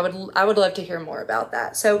two? I would love to hear more about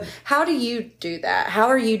that. So how do you do that? How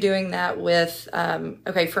are you doing that with,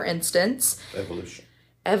 for instance,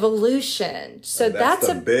 evolution. So that's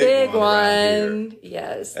a big one.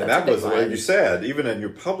 Yes. And that was what you said, even in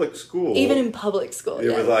your public school. Even in public school.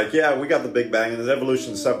 It was like, yeah, we got the Big Bang and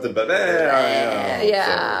evolution's something, but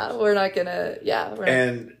we're not gonna,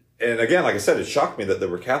 And again, like I said, it shocked me that there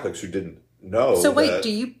were Catholics who didn't know. So wait,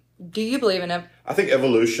 do you believe in I think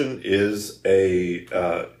evolution is a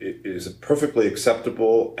perfectly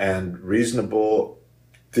acceptable and reasonable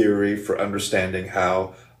theory for understanding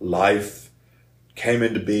how life came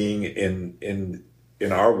into being in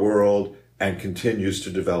our world and continues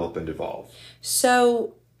to develop and evolve.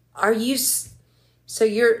 So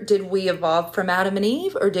did we evolve from Adam and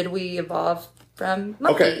Eve, or did we evolve from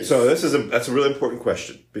monkeys? Okay, so that's a really important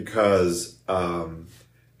question, because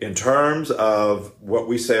in terms of what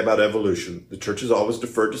we say about evolution, the church has always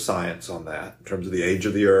deferred to science on that, in terms of the age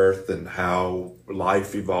of the earth and how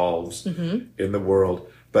life evolves in the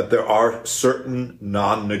world. But there are certain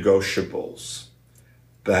non-negotiables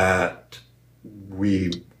that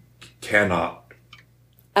we cannot,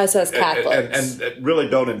 as Catholics, and really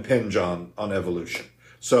don't impinge on evolution.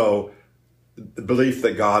 So the belief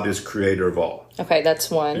that God is creator of all. Okay,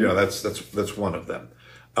 that's one. That's one of them.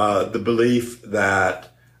 The belief that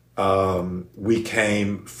we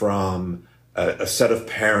came from a set of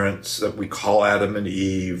parents that we call Adam and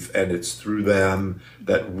Eve, and it's through them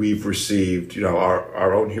that we've received,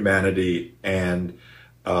 our own humanity, and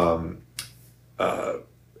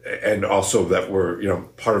also that we're,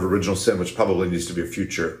 part of original sin, which probably needs to be a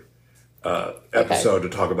future episode to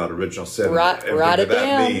talk about original sin. Write it that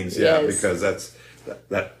down. means, yes. because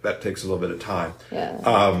that takes a little bit of time.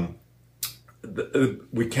 Yeah.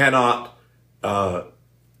 We cannot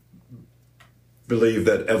believe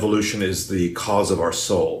that evolution is the cause of our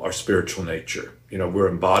soul, our spiritual nature. We're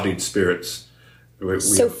embodied spirits.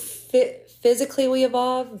 Physically we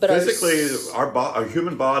evolve, but physically our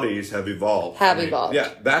human bodies have evolved. Evolved. Yeah,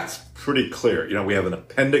 that's pretty clear. We have an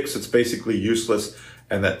appendix that's basically useless,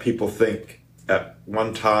 and that people think at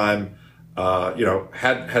one time,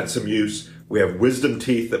 had some use. We have wisdom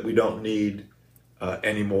teeth that we don't need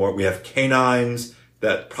anymore. We have canines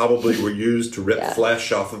that probably were used to rip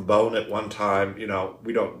flesh off of bone at one time.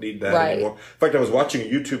 We don't need that anymore. In fact, I was watching a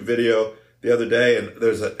YouTube video the other day, and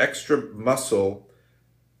there's an extra muscle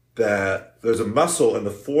there's a muscle in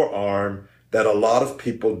the forearm that a lot of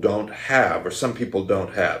people don't have, or some people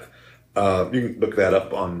don't have. You can look that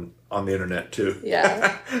up on the internet too.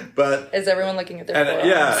 Yeah. But is everyone looking at their forearms?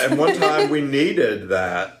 Yeah, and one time we needed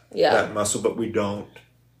that muscle, but we don't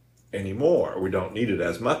anymore. We don't need it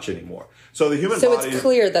as much anymore. So the human body. So it's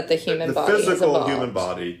clear that the human body has evolved. The physical human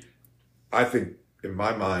body, I think, in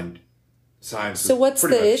my mind, science. So what's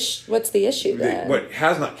the issue then? What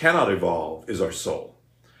cannot evolve is our soul.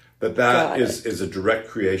 That is a direct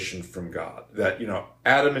creation from God. That,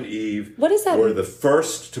 Adam and Eve were the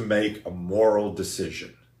first to make a moral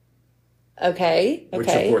decision. Okay. Which,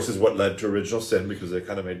 of course, is what led to original sin, because they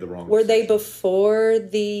kind of made the wrong decision. Were they before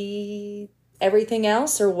the everything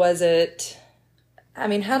else, or was it...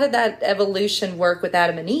 how did that evolution work with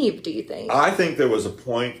Adam and Eve, do you think? I think there was a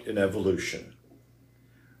point in evolution.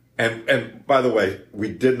 And by the way,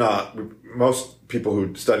 we did not... Most people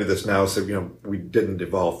who study this now say, we didn't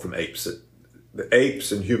evolve from apes. The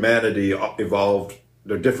apes and humanity evolved.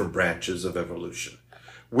 They're different branches of evolution.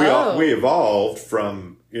 We evolved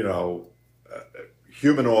from,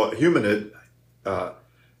 humanid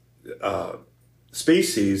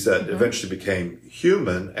species that eventually became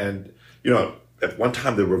human. And, at one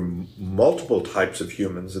time there were multiple types of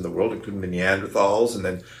humans in the world, including the Neanderthals. And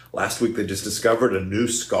then last week they just discovered a new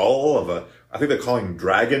skull of I think they're calling him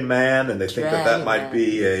Dragon Man, and they think that might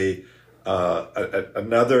be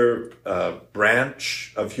another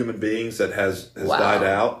branch of human beings that has died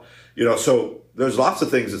out. So there's lots of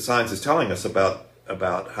things that science is telling us about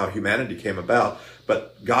how humanity came about.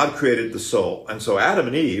 But God created the soul, and so Adam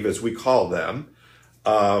and Eve, as we call them,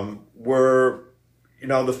 were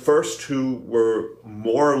the first who were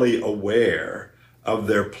morally aware of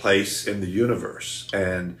their place in the universe,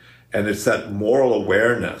 and it's that moral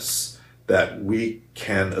awareness that we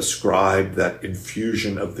can ascribe that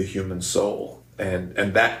infusion of the human soul, and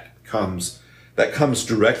that comes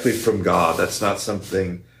directly from God. That's not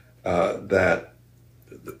something that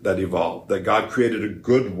evolved. That God created a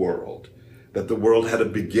good world, that the world had a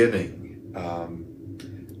beginning,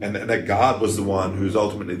 and that God was the one who's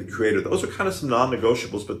ultimately the creator. Those are kind of some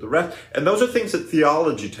non-negotiables, but the rest, and those are things that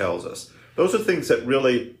theology tells us. Those are things that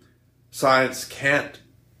really science can't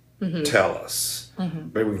tell us. I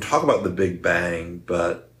mean, we can talk about the Big Bang,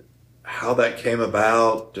 but how that came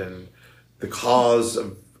about and the cause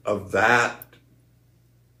of that,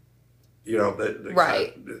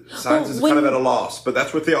 right. Science is kind of at a loss, but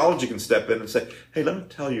that's where theology can step in and say, hey, let me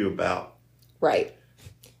tell you about. Right.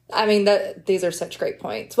 I mean, these are such great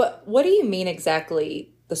points. What do you mean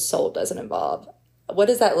exactly the soul doesn't evolve? What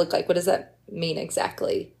does that look like? What does that mean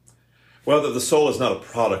exactly? Well, that the soul is not a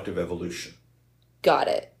product of evolution. Got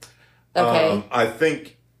it. Okay. I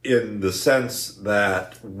think in the sense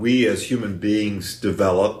that we as human beings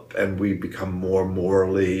develop and we become more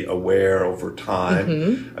morally aware over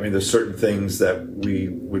time. I mean, there's certain things that we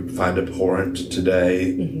would find abhorrent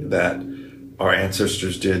today that our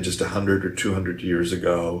ancestors did just 100 or 200 years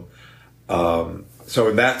ago. So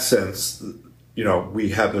in that sense, I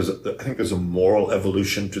think there's a moral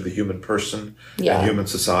evolution to the human person and human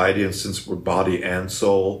society. And since we're body and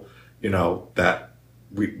soul, that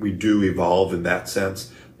we do evolve in that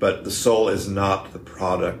sense. But the soul is not the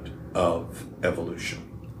product of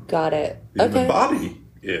evolution. Got it. The human body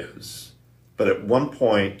is. But at one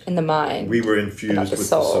point, in the mind, we were infused with the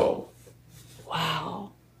soul.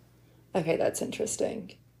 Wow. Okay, that's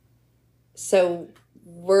interesting. So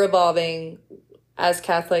we're evolving. As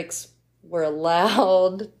Catholics, we're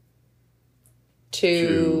allowed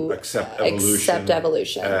to accept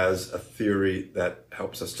evolution as a theory that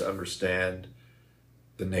helps us to understand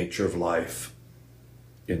the nature of life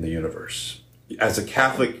in the universe. As a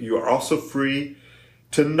Catholic, you are also free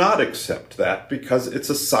to not accept that because it's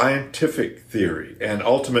a scientific theory, and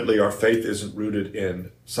ultimately our faith isn't rooted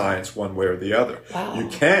in science one way or the other. Wow. You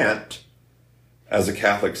can't, as a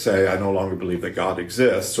Catholic, say, I no longer believe that God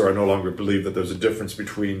exists, or I no longer believe that there's a difference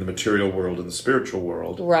between the material world and the spiritual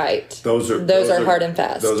world. Right. Those are hard and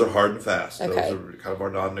fast. Those are hard and fast. Okay. Those are kind of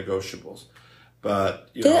our non-negotiables.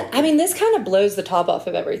 But, this kind of blows the top off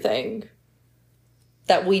of everything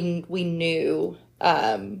that we knew,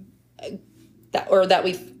 that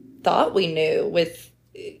we thought we knew with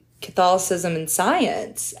Catholicism and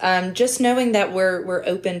science. Just knowing that we're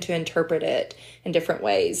open to interpret it in different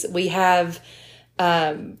ways. We have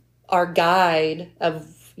our guide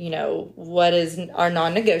of what is our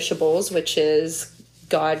non-negotiables, which is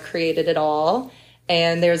God created it all,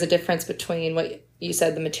 and there's a difference between what you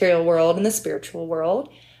said, the material world and the spiritual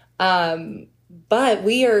world. But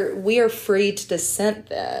we are free to dissent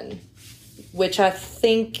then, which I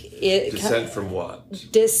think it... Dissent from what?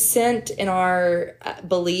 Dissent in our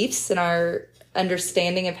beliefs and our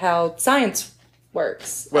understanding of how science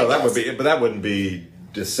works. Well, that wouldn't be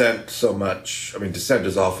dissent so much. I mean, dissent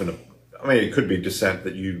is often it could be dissent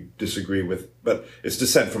that you disagree with, but it's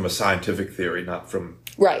dissent from a scientific theory, not from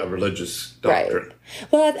a religious doctrine. Right.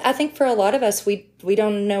 Well, I think for a lot of us, we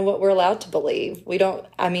don't know what we're allowed to believe. We don't,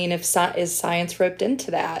 is science roped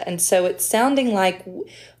into that? And so it's sounding like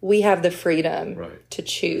we have the freedom to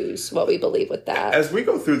choose what we believe with that. As we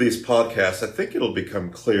go through these podcasts, I think it'll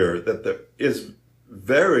become clear that there is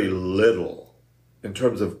very little in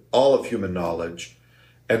terms of all of human knowledge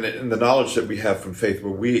and in the knowledge that we have from faith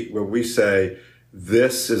where we say,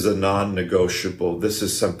 this is a non-negotiable, this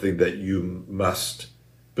is something that you must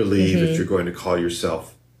believe if you're going to call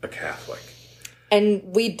yourself a Catholic. And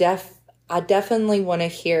I definitely want to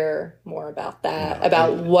hear more about that,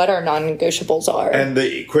 about what our non-negotiables are. And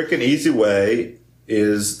the quick and easy way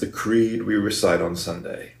is the creed we recite on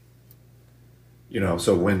Sunday.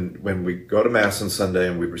 So when we go to Mass on Sunday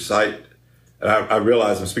and we recite, and I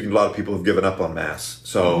realize I'm speaking to a lot of people who've given up on Mass.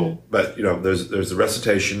 So, but there's the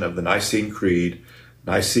recitation of the Nicene Creed,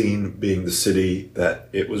 Nicene being the city that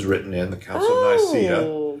it was written in, the Council of Nicaea.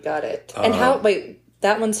 Oh, got it. And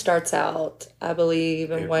that one starts out, I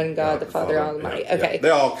believe, in one God, the Father Almighty. Yeah, okay. Yeah.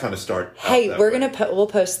 They all kind of start. Hey, we'll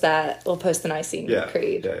post that. We'll post the Nicene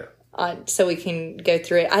Creed. So we can go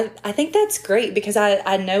through it. I think that's great because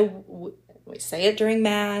I know we say it during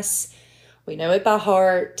Mass. We know it by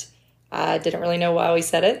heart. I didn't really know why we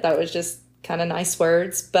said it. That was just kind of nice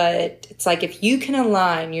words. But it's like if you can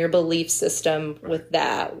align your belief system with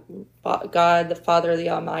that, God, the Father, the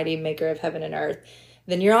Almighty, maker of heaven and earth,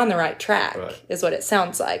 then you're on the right track, is what it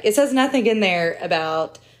sounds like. It says nothing in there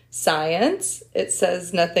about science. It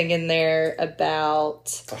says nothing in there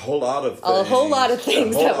about a whole lot of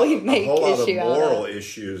things that we make issue out of. A whole lot of moral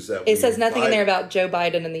issues that it says nothing in there about Joe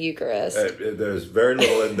Biden and the Eucharist. There's very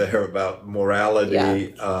little in there about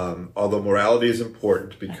morality, although morality is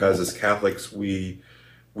important because as Catholics we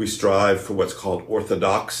strive for what's called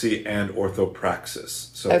orthodoxy and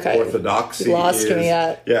orthopraxis. So orthodoxy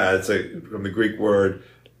it's from the Greek word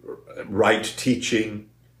right teaching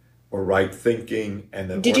or right thinking, and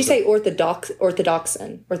then did you say orthodoxy,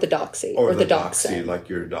 like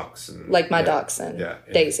your dachshund, like my dachshund,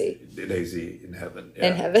 Daisy in heaven,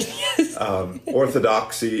 yes.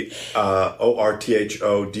 Orthodoxy,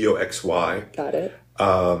 ORTHODOXY, got it.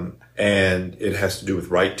 And it has to do with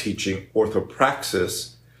right teaching.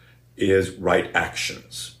 Orthopraxis is right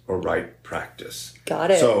actions or right practice.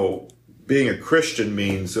 Got it. So being a Christian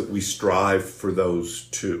means that we strive for those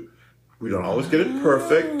two. We don't always get it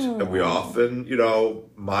perfect, and we often,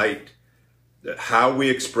 how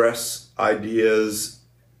we express ideas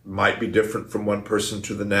might be different from one person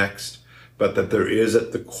to the next, but that there is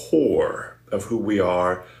at the core of who we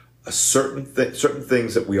are certain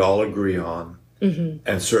things that we all agree on,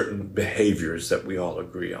 and certain behaviors that we all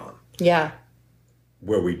agree on. Yeah.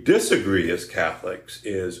 Where we disagree as Catholics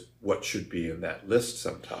is what should be in that list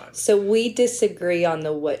sometimes. So we disagree on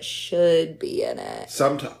the what should be in it.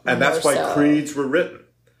 Sometimes. And that's why creeds were written.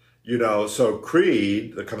 So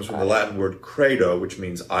creed, that comes from the Latin word credo, which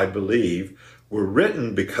means I believe, were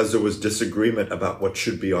written because there was disagreement about what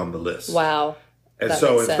should be on the list. Wow. And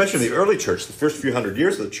so, especially in the early church, the first few hundred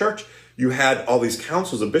years of the church, you had all these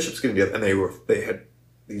councils of bishops getting together, and they had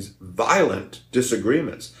these violent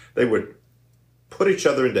disagreements. They would put each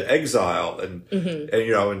other into exile and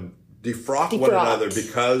defrock one another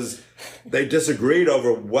because they disagreed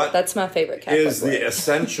over what that's my favorite Catholic is the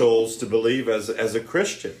essentials to believe as a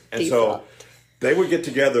Christian. And so they would get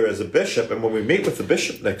together as a bishop, and when we meet with the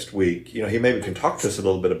bishop next week, he maybe can talk to us a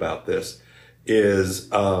little bit about this, is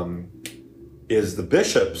the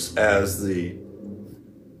bishops as the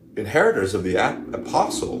inheritors of the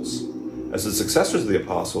apostles, as the successors of the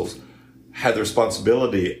apostles, had the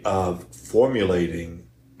responsibility of formulating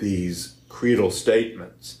these creedal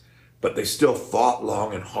statements, but they still fought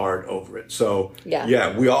long and hard over it. So,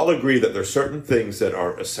 we all agree that there are certain things that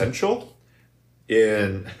are essential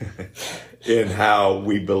in how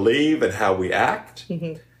we believe and how we act,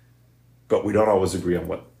 but we don't always agree on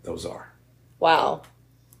what those are. Wow.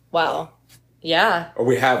 Yeah. Or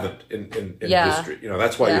we haven't in history.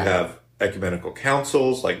 That's why you have ecumenical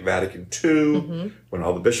councils like Vatican II, when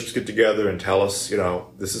all the bishops get together and tell us,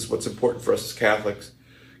 this is what's important for us as Catholics.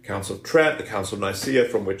 Council of Trent, the Council of Nicaea,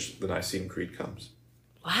 from which the Nicene Creed comes.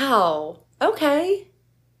 Wow. Okay.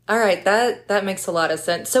 All right. That makes a lot of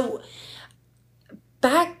sense. So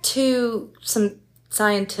back to some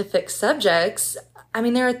scientific subjects. I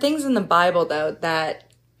mean, there are things in the Bible, though,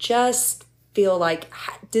 that just feel like,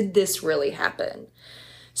 did this really happen?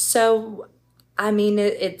 So, I mean,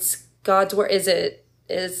 it's God's word.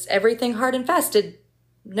 Is everything hard and fast? Did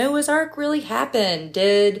Noah's Ark really happen?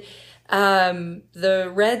 Did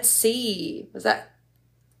the Red Sea, is that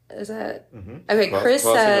okay? Chris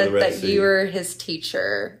said that you were his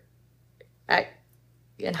teacher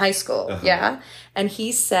in high school. And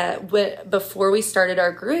he said, before we started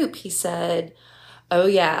our group, he said, oh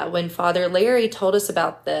yeah, when Father Larry told us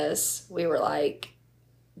about this, we were like,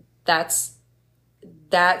 that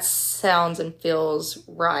sounds and feels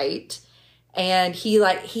right. And he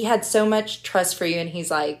had so much trust for you, and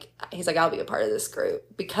he's like, I'll be a part of this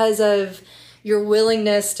group because of your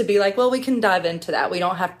willingness to be like, well, we can dive into that. We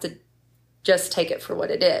don't have to just take it for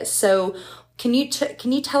what it is. So can you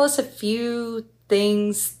tell us a few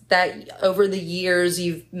things that over the years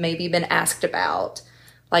you've maybe been asked about,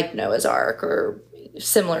 like Noah's Ark or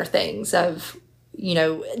similar things of,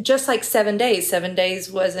 just like 7 days. 7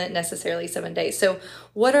 days wasn't necessarily 7 days. So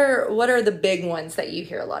what are the big ones that you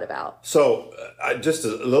hear a lot about? So just a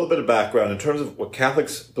little bit of background in terms of what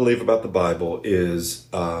Catholics believe about the Bible is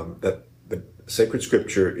that the sacred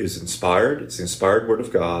scripture is inspired. It's the inspired word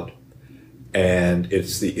of God, and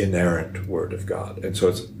it's the inerrant word of God. And so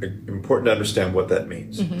it's important to understand what that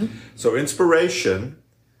means. So inspiration,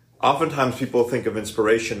 oftentimes people think of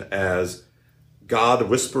inspiration as God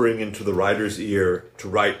whispering into the writer's ear to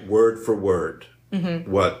write word for word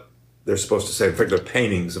what they're supposed to say. In fact, there are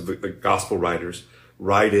paintings of the gospel writers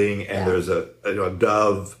writing, and there's a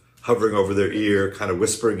dove hovering over their ear, kind of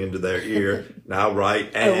whispering into their ear. Now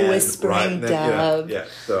write and a whispering dove.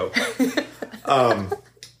 So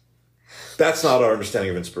that's not our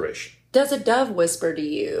understanding of inspiration. Does a dove whisper to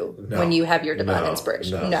you when you have your divine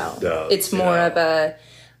inspiration? No. Doves, it's more of a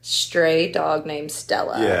stray dog named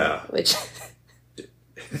Stella. Yeah. Which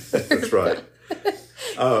That's right.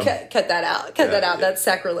 cut that out. Cut that out. Yeah. That's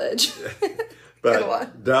sacrilege.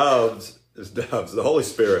 But doves, the Holy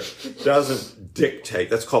Spirit doesn't dictate.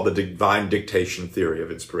 That's called the divine dictation theory of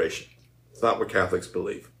inspiration. It's not what Catholics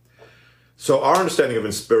believe. So our understanding of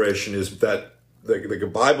inspiration is that the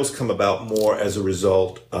Bibles come about more as a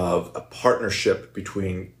result of a partnership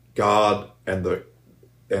between God and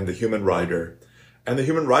the human writer. And the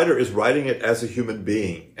human writer is writing it as a human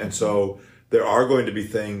being. And so there are going to be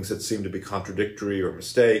things that seem to be contradictory or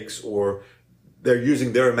mistakes, or they're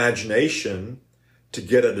using their imagination to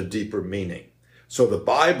get at a deeper meaning. So the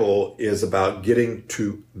Bible is about getting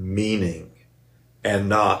to meaning and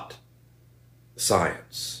not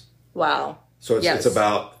science. Wow. So it's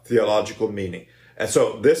about theological meaning. And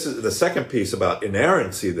so this is the second piece about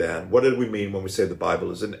inerrancy then. What did we mean when we say the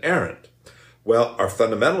Bible is inerrant? Well, our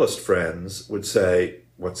fundamentalist friends would say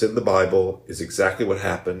what's in the Bible is exactly what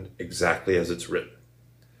happened, exactly as it's written.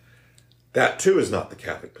 That too is not the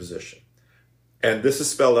Catholic position. And this is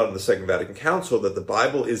spelled out in the Second Vatican Council, that the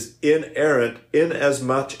Bible is inerrant in as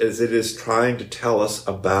much as it is trying to tell us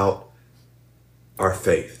about our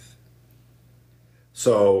faith.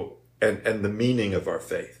 So, and the meaning of our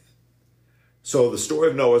faith. So the story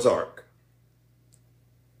of Noah's Ark,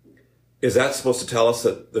 is that supposed to tell us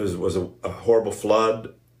that there was a horrible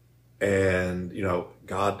flood and,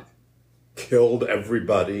 God killed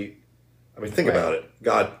everybody? I mean, think about it.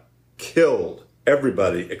 God killed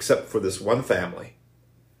everybody except for this one family.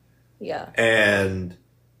 Yeah. And,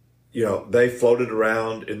 they floated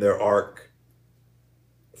around in their ark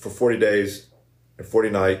for 40 days and 40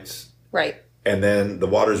 nights. Right. And then the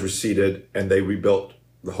waters receded and they rebuilt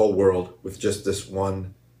the whole world with just this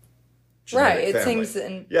one right. It family.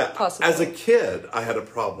 Seems impossible. As a kid, I had a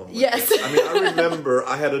problem with yes. it. I mean, I remember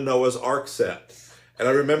I had a Noah's Ark set. And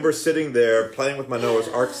I remember sitting there playing with my Noah's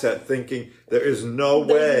Ark set thinking, there is no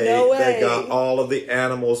way they got all of the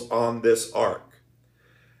animals on this ark.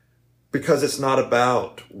 Because it's not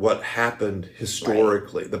about what happened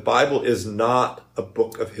historically. Right. The Bible is not a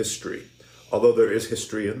book of history, although there is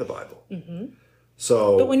history in the Bible. Mm-hmm.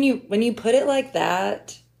 So, but when you put it like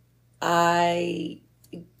that, I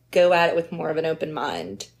go at it with more of an open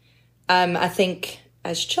mind. I think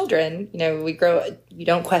as children, we grow, you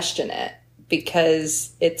don't question it.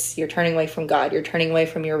 Because you're turning away from God. You're turning away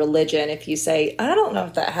from your religion if you say, I don't know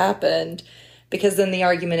if that happened. Because then the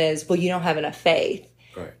argument is, well, you don't have enough faith.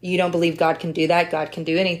 Right. You don't believe God can do that. God can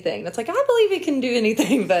do anything. That's like, I believe he can do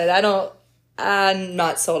anything, but I'm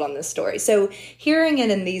not sold on this story. So hearing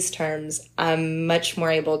it in these terms, I'm much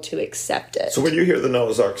more able to accept it. So when you hear the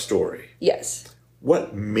Noah's Ark story. Yes.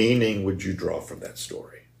 What meaning would you draw from that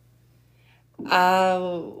story?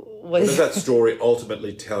 What does that story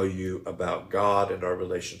ultimately tell you about God and our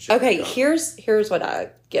relationship? Okay, with God? here's what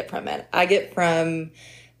I get from it. I get from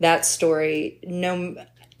that story,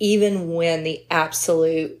 even when the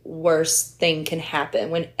absolute worst thing can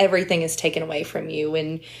happen, when everything is taken away from you,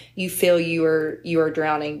 when you feel you are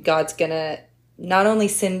drowning, God's gonna not only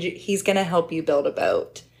send you, he's gonna help you build a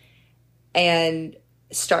boat and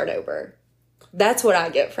start over. That's what I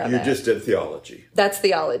get from it. You just did theology. That's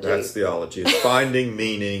theology. It's finding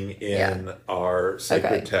meaning in our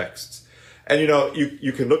sacred texts. And,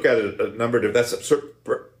 you can look at it a number of different, that's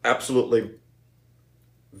absolutely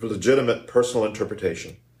legitimate personal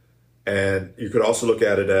interpretation. And you could also look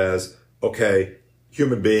at it as, okay,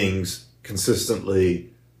 human beings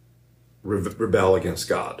consistently rebel against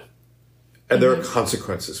God. And there are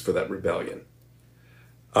consequences for that rebellion.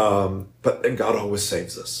 But then God always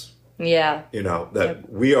saves us. Yeah.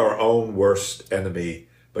 We are our own worst enemy,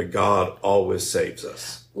 but God always saves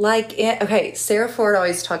us. Sarah Ford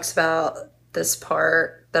always talks about this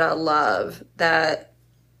part that I love, that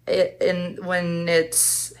when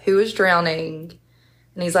it's who is drowning,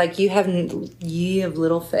 and he's like, ye have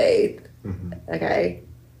little faith. Mm-hmm. Okay.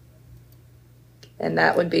 And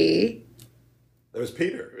that would be? It was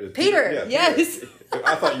Peter. Peter, yeah, yes. Peter.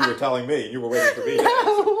 I thought you were telling me. You were waiting for me.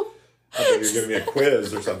 No. I thought you were giving me a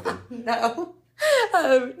quiz or something. No.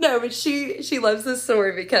 No, but she loves this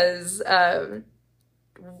story because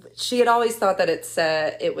she had always thought that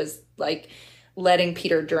it was like letting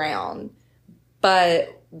Peter drown.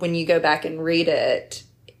 But when you go back and read it,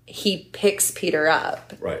 he picks Peter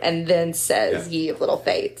up and then says, ye of little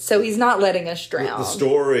faith. So he's not letting us drown. The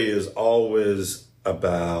story is always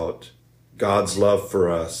about God's love for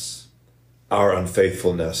us, our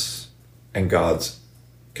unfaithfulness, and God's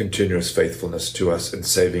continuous faithfulness to us in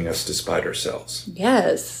saving us despite ourselves.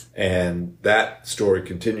 Yes. And that story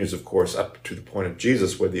continues, of course, up to the point of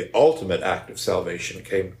Jesus, where the ultimate act of salvation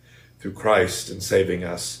came through Christ and saving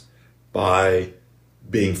us by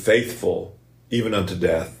being faithful even unto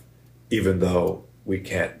death, even though we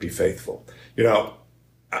can't be faithful. You know,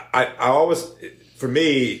 I always, for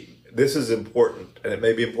me, this is important, and it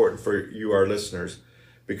may be important for you, our listeners,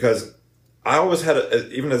 because I always had,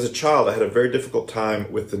 even as a child, I had a very difficult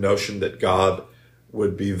time with the notion that God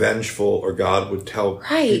would be vengeful or God would tell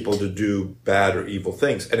people to do bad or evil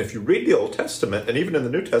things. And if you read the Old Testament, and even in the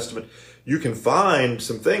New Testament, you can find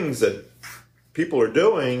some things that people are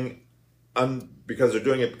doing because they're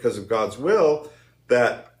doing it because of God's will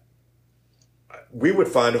that we would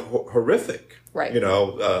find horrific. Right. You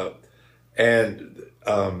know,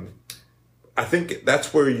 I think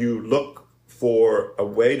that's where you look for a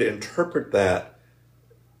way to interpret that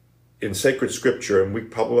in sacred scripture, and we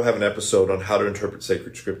probably will have an episode on how to interpret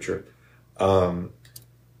sacred scripture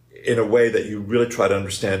in a way that you really try to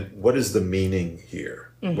understand what is the meaning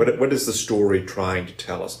here. Mm-hmm. What is the story trying to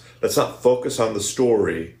tell us? Let's not focus on the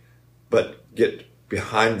story, but get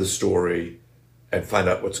behind the story and find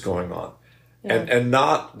out what's going on. Yeah. And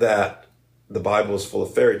not that the Bible is full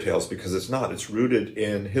of fairy tales, because it's not. It's rooted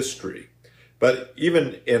in history. But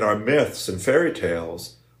even in our myths and fairy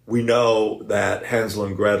tales, we know that Hansel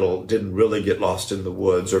and Gretel didn't really get lost in the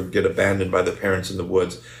woods or get abandoned by their parents in the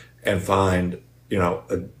woods and find, you know,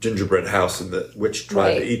 a gingerbread house and the witch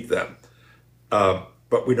tried to eat them.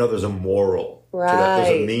 But we know there's a moral to that.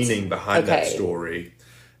 There's a meaning behind that story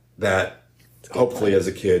that hopefully as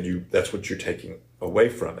a kid, that's what you're taking away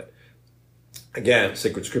from it. Again,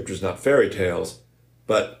 sacred scripture is not fairy tales,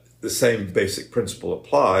 but the same basic principle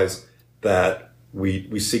applies, that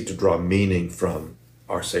we seek to draw meaning from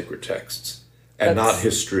our sacred texts, and not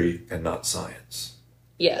history and not science.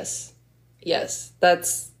 Yes. That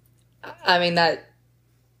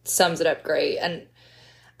sums it up great. And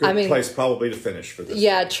good place probably to finish for this.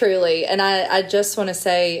 Yeah, truly. And I just want to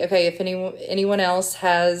say, okay, if anyone else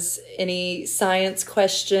has any science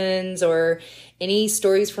questions or any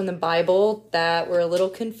stories from the Bible that were a little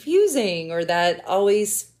confusing or that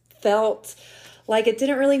always felt like it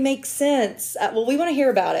didn't really make sense, well, we want to hear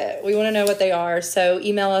about it. We want to know what they are. So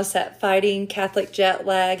email us at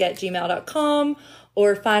fightingcatholicjetlag@gmail.com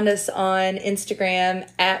or find us on Instagram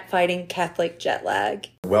at fightingcatholicjetlag.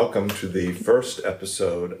 Welcome to the first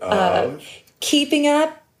episode of Keeping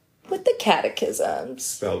Up with the Catechisms.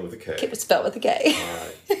 Spelled with a K. Spelled with a K. All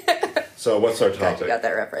right. So what's our topic? Got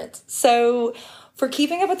that reference. So for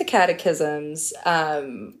Keeping Up with the Catechisms,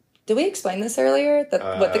 did we explain this earlier?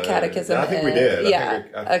 What the catechism is? I think we did. Yeah.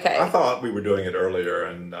 Okay. I thought we were doing it earlier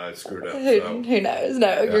and I screwed up. Who knows?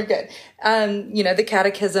 No, you're good. The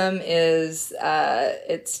catechism is,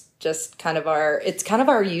 it's just kind of our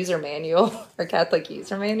user manual, our Catholic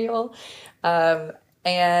user manual.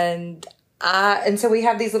 And so we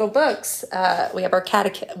have these little books. We have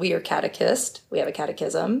we are catechist. We have a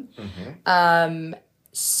catechism. Mm-hmm.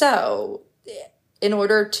 So in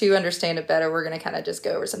order to understand it better, we're going to kind of just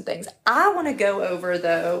go over some things. I want to go over,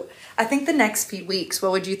 though, I think the next few weeks,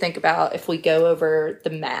 what would you think about if we go over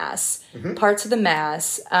the Mass, parts of the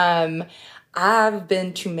Mass? I've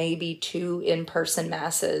been to maybe 2 in-person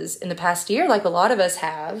Masses in the past year, like a lot of us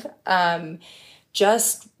have,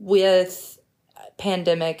 just with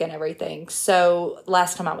pandemic and everything. So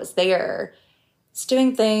last time I was there, it's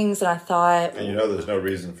doing things, and I thought... And there's no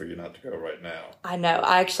reason for you not to go right now. I know.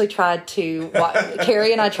 I actually tried to...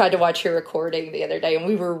 Carrie and I tried to watch your recording the other day, and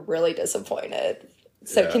we were really disappointed.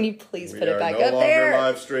 So can you please put it back up there? We are no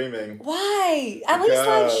longer live streaming. Why? At least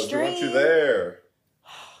live stream. We want you there.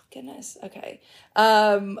 Oh, goodness. Okay.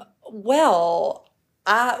 While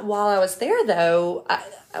I was there, though,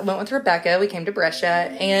 I went with Rebecca. We came to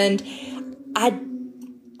Brescia, and I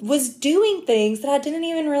was doing things that I didn't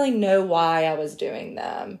even really know why I was doing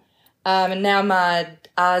them. And now my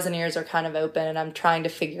eyes and ears are kind of open, and I'm trying to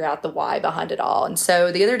figure out the why behind it all. And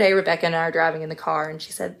so the other day, Rebecca and I are driving in the car, and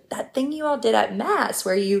she said, that thing you all did at Mass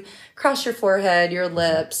where you cross your forehead, your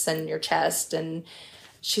lips, and your chest. And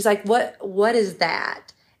she's like, what is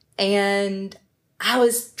that? And I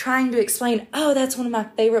was trying to explain, that's one of my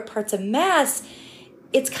favorite parts of Mass.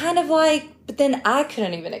 It's kind of like, but then I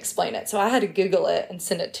couldn't even explain it. So I had to Google it and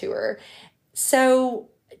send it to her. So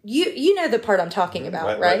you know the part I'm talking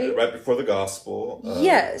about, right? Right before the gospel.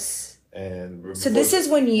 Yes. And so this is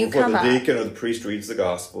when you come up. The deacon or the priest reads the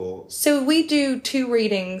gospel. So we do 2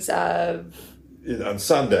 readings of... On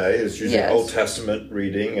Sunday, it's usually Old Testament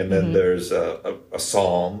reading, and then there's a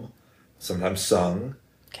psalm, sometimes sung.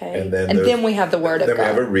 Okay. And then we have the Word of God. Then we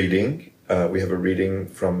have a reading. We have a reading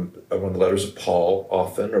from one of the letters of Paul,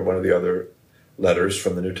 often, or one of the other letters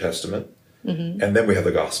from the New Testament. Mm-hmm. And then we have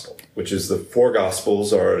the gospel, which is the 4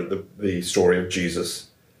 gospels are the story of Jesus.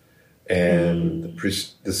 And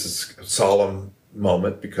this is a solemn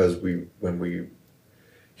moment because when we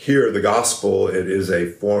hear the gospel, it is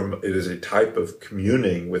a type of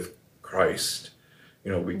communing with Christ.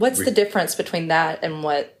 What's the difference between that and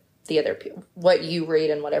what the other people, what you read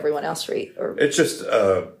and what everyone else read? Or it's just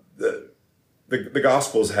the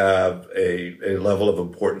gospels have a level of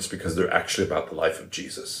importance because they're actually about the life of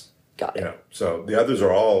Jesus. Got it. So the others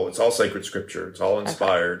it's all sacred scripture. It's all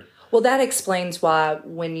inspired. Okay. Well, that explains why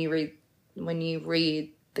when you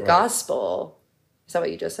read the gospel, is that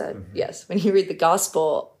what you just said? Mm-hmm. Yes. When you read the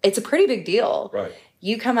gospel, it's a pretty big deal. Right.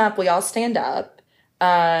 You come up, we all stand up,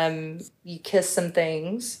 you kiss some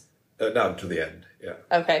things. Not to the end. Yeah.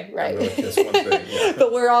 Okay. Right. Kiss one thing, yeah.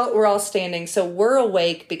 But we're all standing. So we're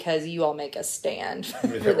awake because you all make us stand for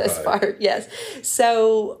this part. Yes.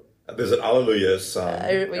 So there's an Alleluia song.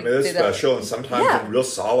 It's special, and sometimes in real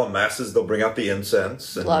solemn masses, they'll bring out the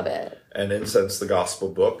incense. Love it. And incense the gospel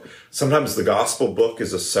book. Sometimes the gospel book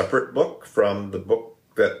is a separate book from the book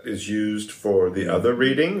that is used for the other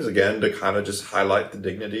readings, again, to kind of just highlight the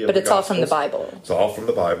dignity of the But it's Gospels. all from the Bible. It's all from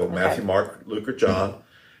the Bible. Okay. Matthew, Mark, Luke, or John.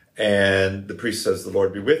 And the priest says, the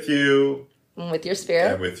Lord be with you. And with your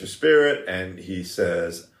spirit. And with your spirit. And he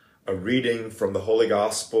says, a reading from the Holy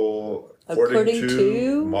Gospel according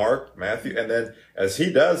to Mark, Matthew. And then as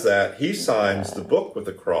he does that, he signs the book with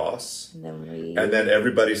a cross. And then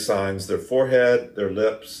everybody signs their forehead, their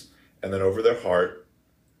lips, and then over their heart.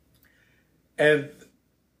 And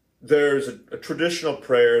there's a traditional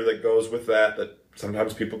prayer that goes with that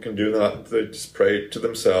sometimes people can do. They just pray to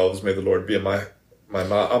themselves, may the Lord be on my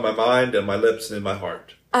mind and my lips and in my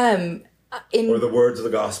heart. Or the words of the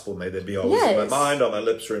gospel, may they be always in my mind, on my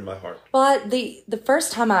lips, or in my heart. Well, the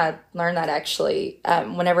first time I learned that, actually,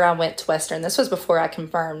 whenever I went to Western, this was before I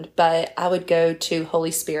confirmed, but I would go to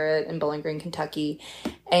Holy Spirit in Bowling Green, Kentucky,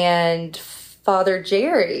 and Father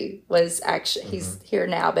Jerry was actually, he's here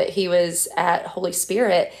now, but he was at Holy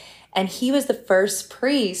Spirit, and he was the first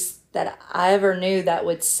priest that I ever knew that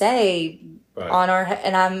would say on our,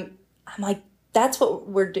 and I'm like, that's what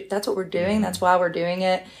we're doing. Mm-hmm. That's why we're doing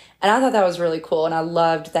it. And I thought that was really cool. And I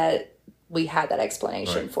loved that we had that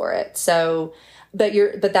explanation for it. So, but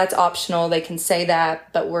that's optional. They can say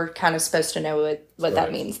that, but we're kind of supposed to know what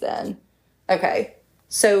that means then. Okay.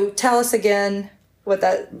 So tell us again what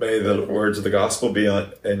that. May the words of the gospel be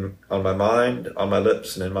on my mind, on my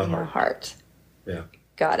lips, and in my heart. My heart. Yeah.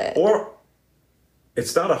 Got it. Or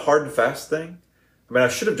it's not a hard and fast thing. I mean, I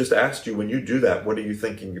should have just asked you, when you do that, what are you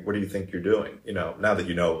thinking? What do you think you're doing? Now that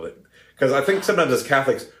you know it. Because I think sometimes as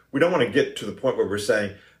Catholics, we don't want to get to the point where we're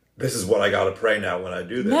saying, this is what I got to pray now when I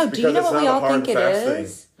do this. No, do you know what we all think it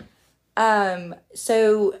is?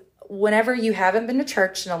 So whenever you haven't been to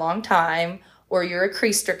church in a long time, or you're a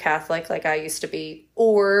Creaster Catholic like I used to be,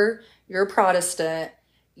 or you're a Protestant,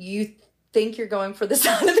 you think you're going for the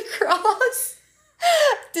sign of the cross.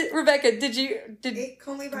 Rebecca, it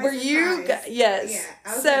caught me by were surprise. You? Yes. Yeah.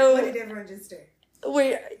 I was so, like, what did everyone just do?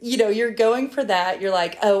 You're going for that. You're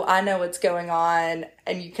like, oh, I know what's going on.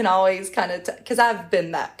 And you can always kind of, because I've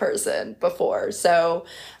been that person before. So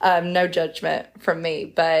no judgment from me.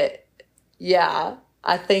 But yeah,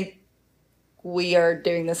 I think we are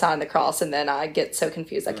doing the sign of the cross. And then I get so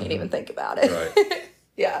confused I can't even think about it. Right.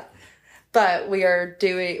 Yeah. But we are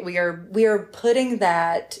putting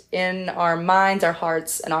that in our minds, our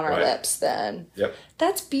hearts, and on our lips then. Yep.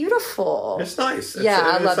 That's beautiful. It's nice.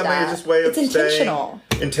 I love that. It's just a way of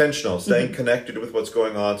intentional. Staying connected with what's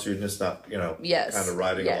going on, so you're just not, kind of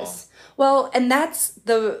riding along. Well, and that's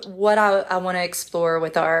what I want to explore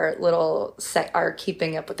with our little our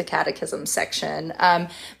Keeping Up with the Catechism section.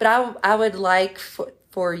 But I would like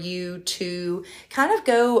for you to kind of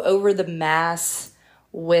go over the Mass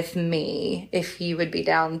with me, if you would be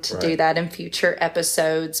down to do that in future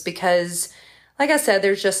episodes, because like I said,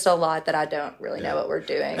 there's just a lot that I don't really know what we're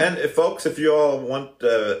doing. And if you all want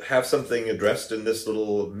to have something addressed in this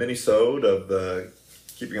little mini-sode of the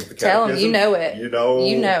Keeping Up the Catechism, tell them you know it. You know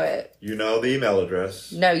it. You know the email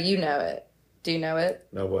address. No, you know it. Do you know it?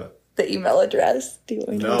 Know what? The email address. Do you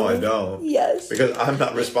know? No, I don't. Yes. Because I'm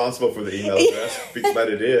not responsible for the email address, but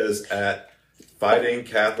it is at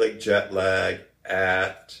fightingcatholicjetlag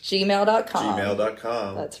at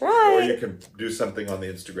gmail.com. That's right. Or you can do something on the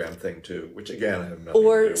Instagram thing too, which again I have nothing to do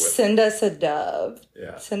with. Or send us a dove.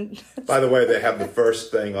 Yeah. By the way, they have the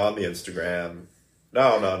first thing on the Instagram.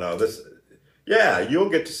 No. You'll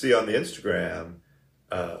get to see on the Instagram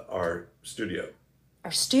our studio.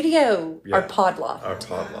 Our studio. Yeah. Our podloft.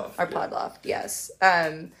 Our podloft, yes.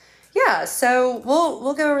 So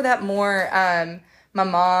we'll go over that more. My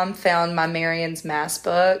mom found my Marion's Mass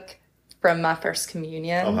book from my first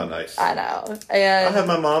communion. Oh, how nice. I know. And I have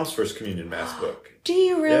my mom's first communion mass book. do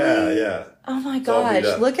you really? Yeah. Oh my It's all beat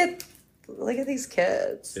gosh. up. Look at these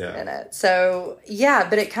kids Yeah. in it. So yeah,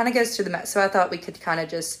 but it kind of goes through the so I thought we could kind of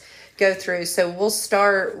just go through. So we'll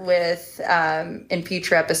start with in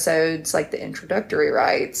future episodes like the introductory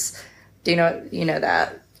rites. Do you know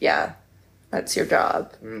that? Yeah. That's your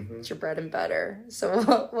job. Mm-hmm. It's your bread and butter.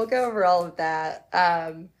 So we'll go over all of that.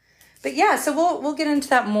 But yeah, so we'll get into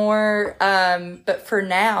that more. But for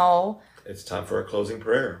now, It's time for our closing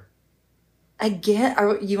prayer. again,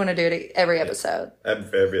 you want to do it every episode?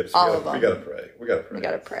 Every episode. All of them. We gotta pray. We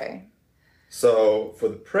got to pray. So for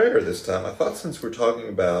the prayer this time, I thought since we're talking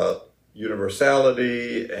about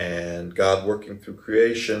universality and God working through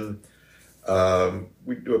creation,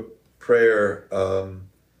 we do a prayer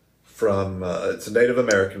from, it's a Native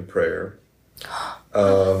American prayer,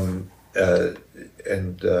 and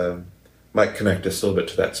might connect us a little bit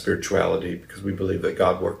to that spirituality because we believe that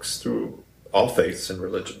God works through all faiths and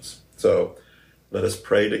religions. So let us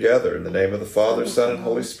pray together in the name of the Father, Son, and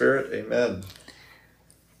Holy Spirit. Amen.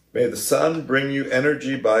 May the sun bring you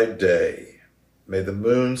energy by day. May the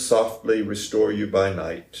moon softly restore you by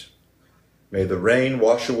night. May the rain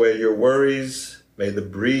wash away your worries. May the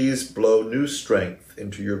breeze blow new strength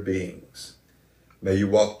into your beings. May you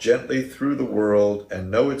walk gently through the world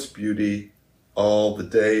and know its beauty all the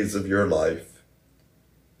days of your life.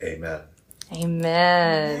 Amen.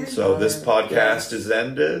 Amen. So this podcast is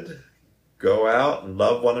ended. Go out and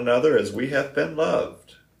love one another as we have been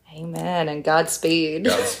loved. Amen. And Godspeed.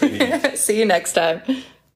 Godspeed. See you next time.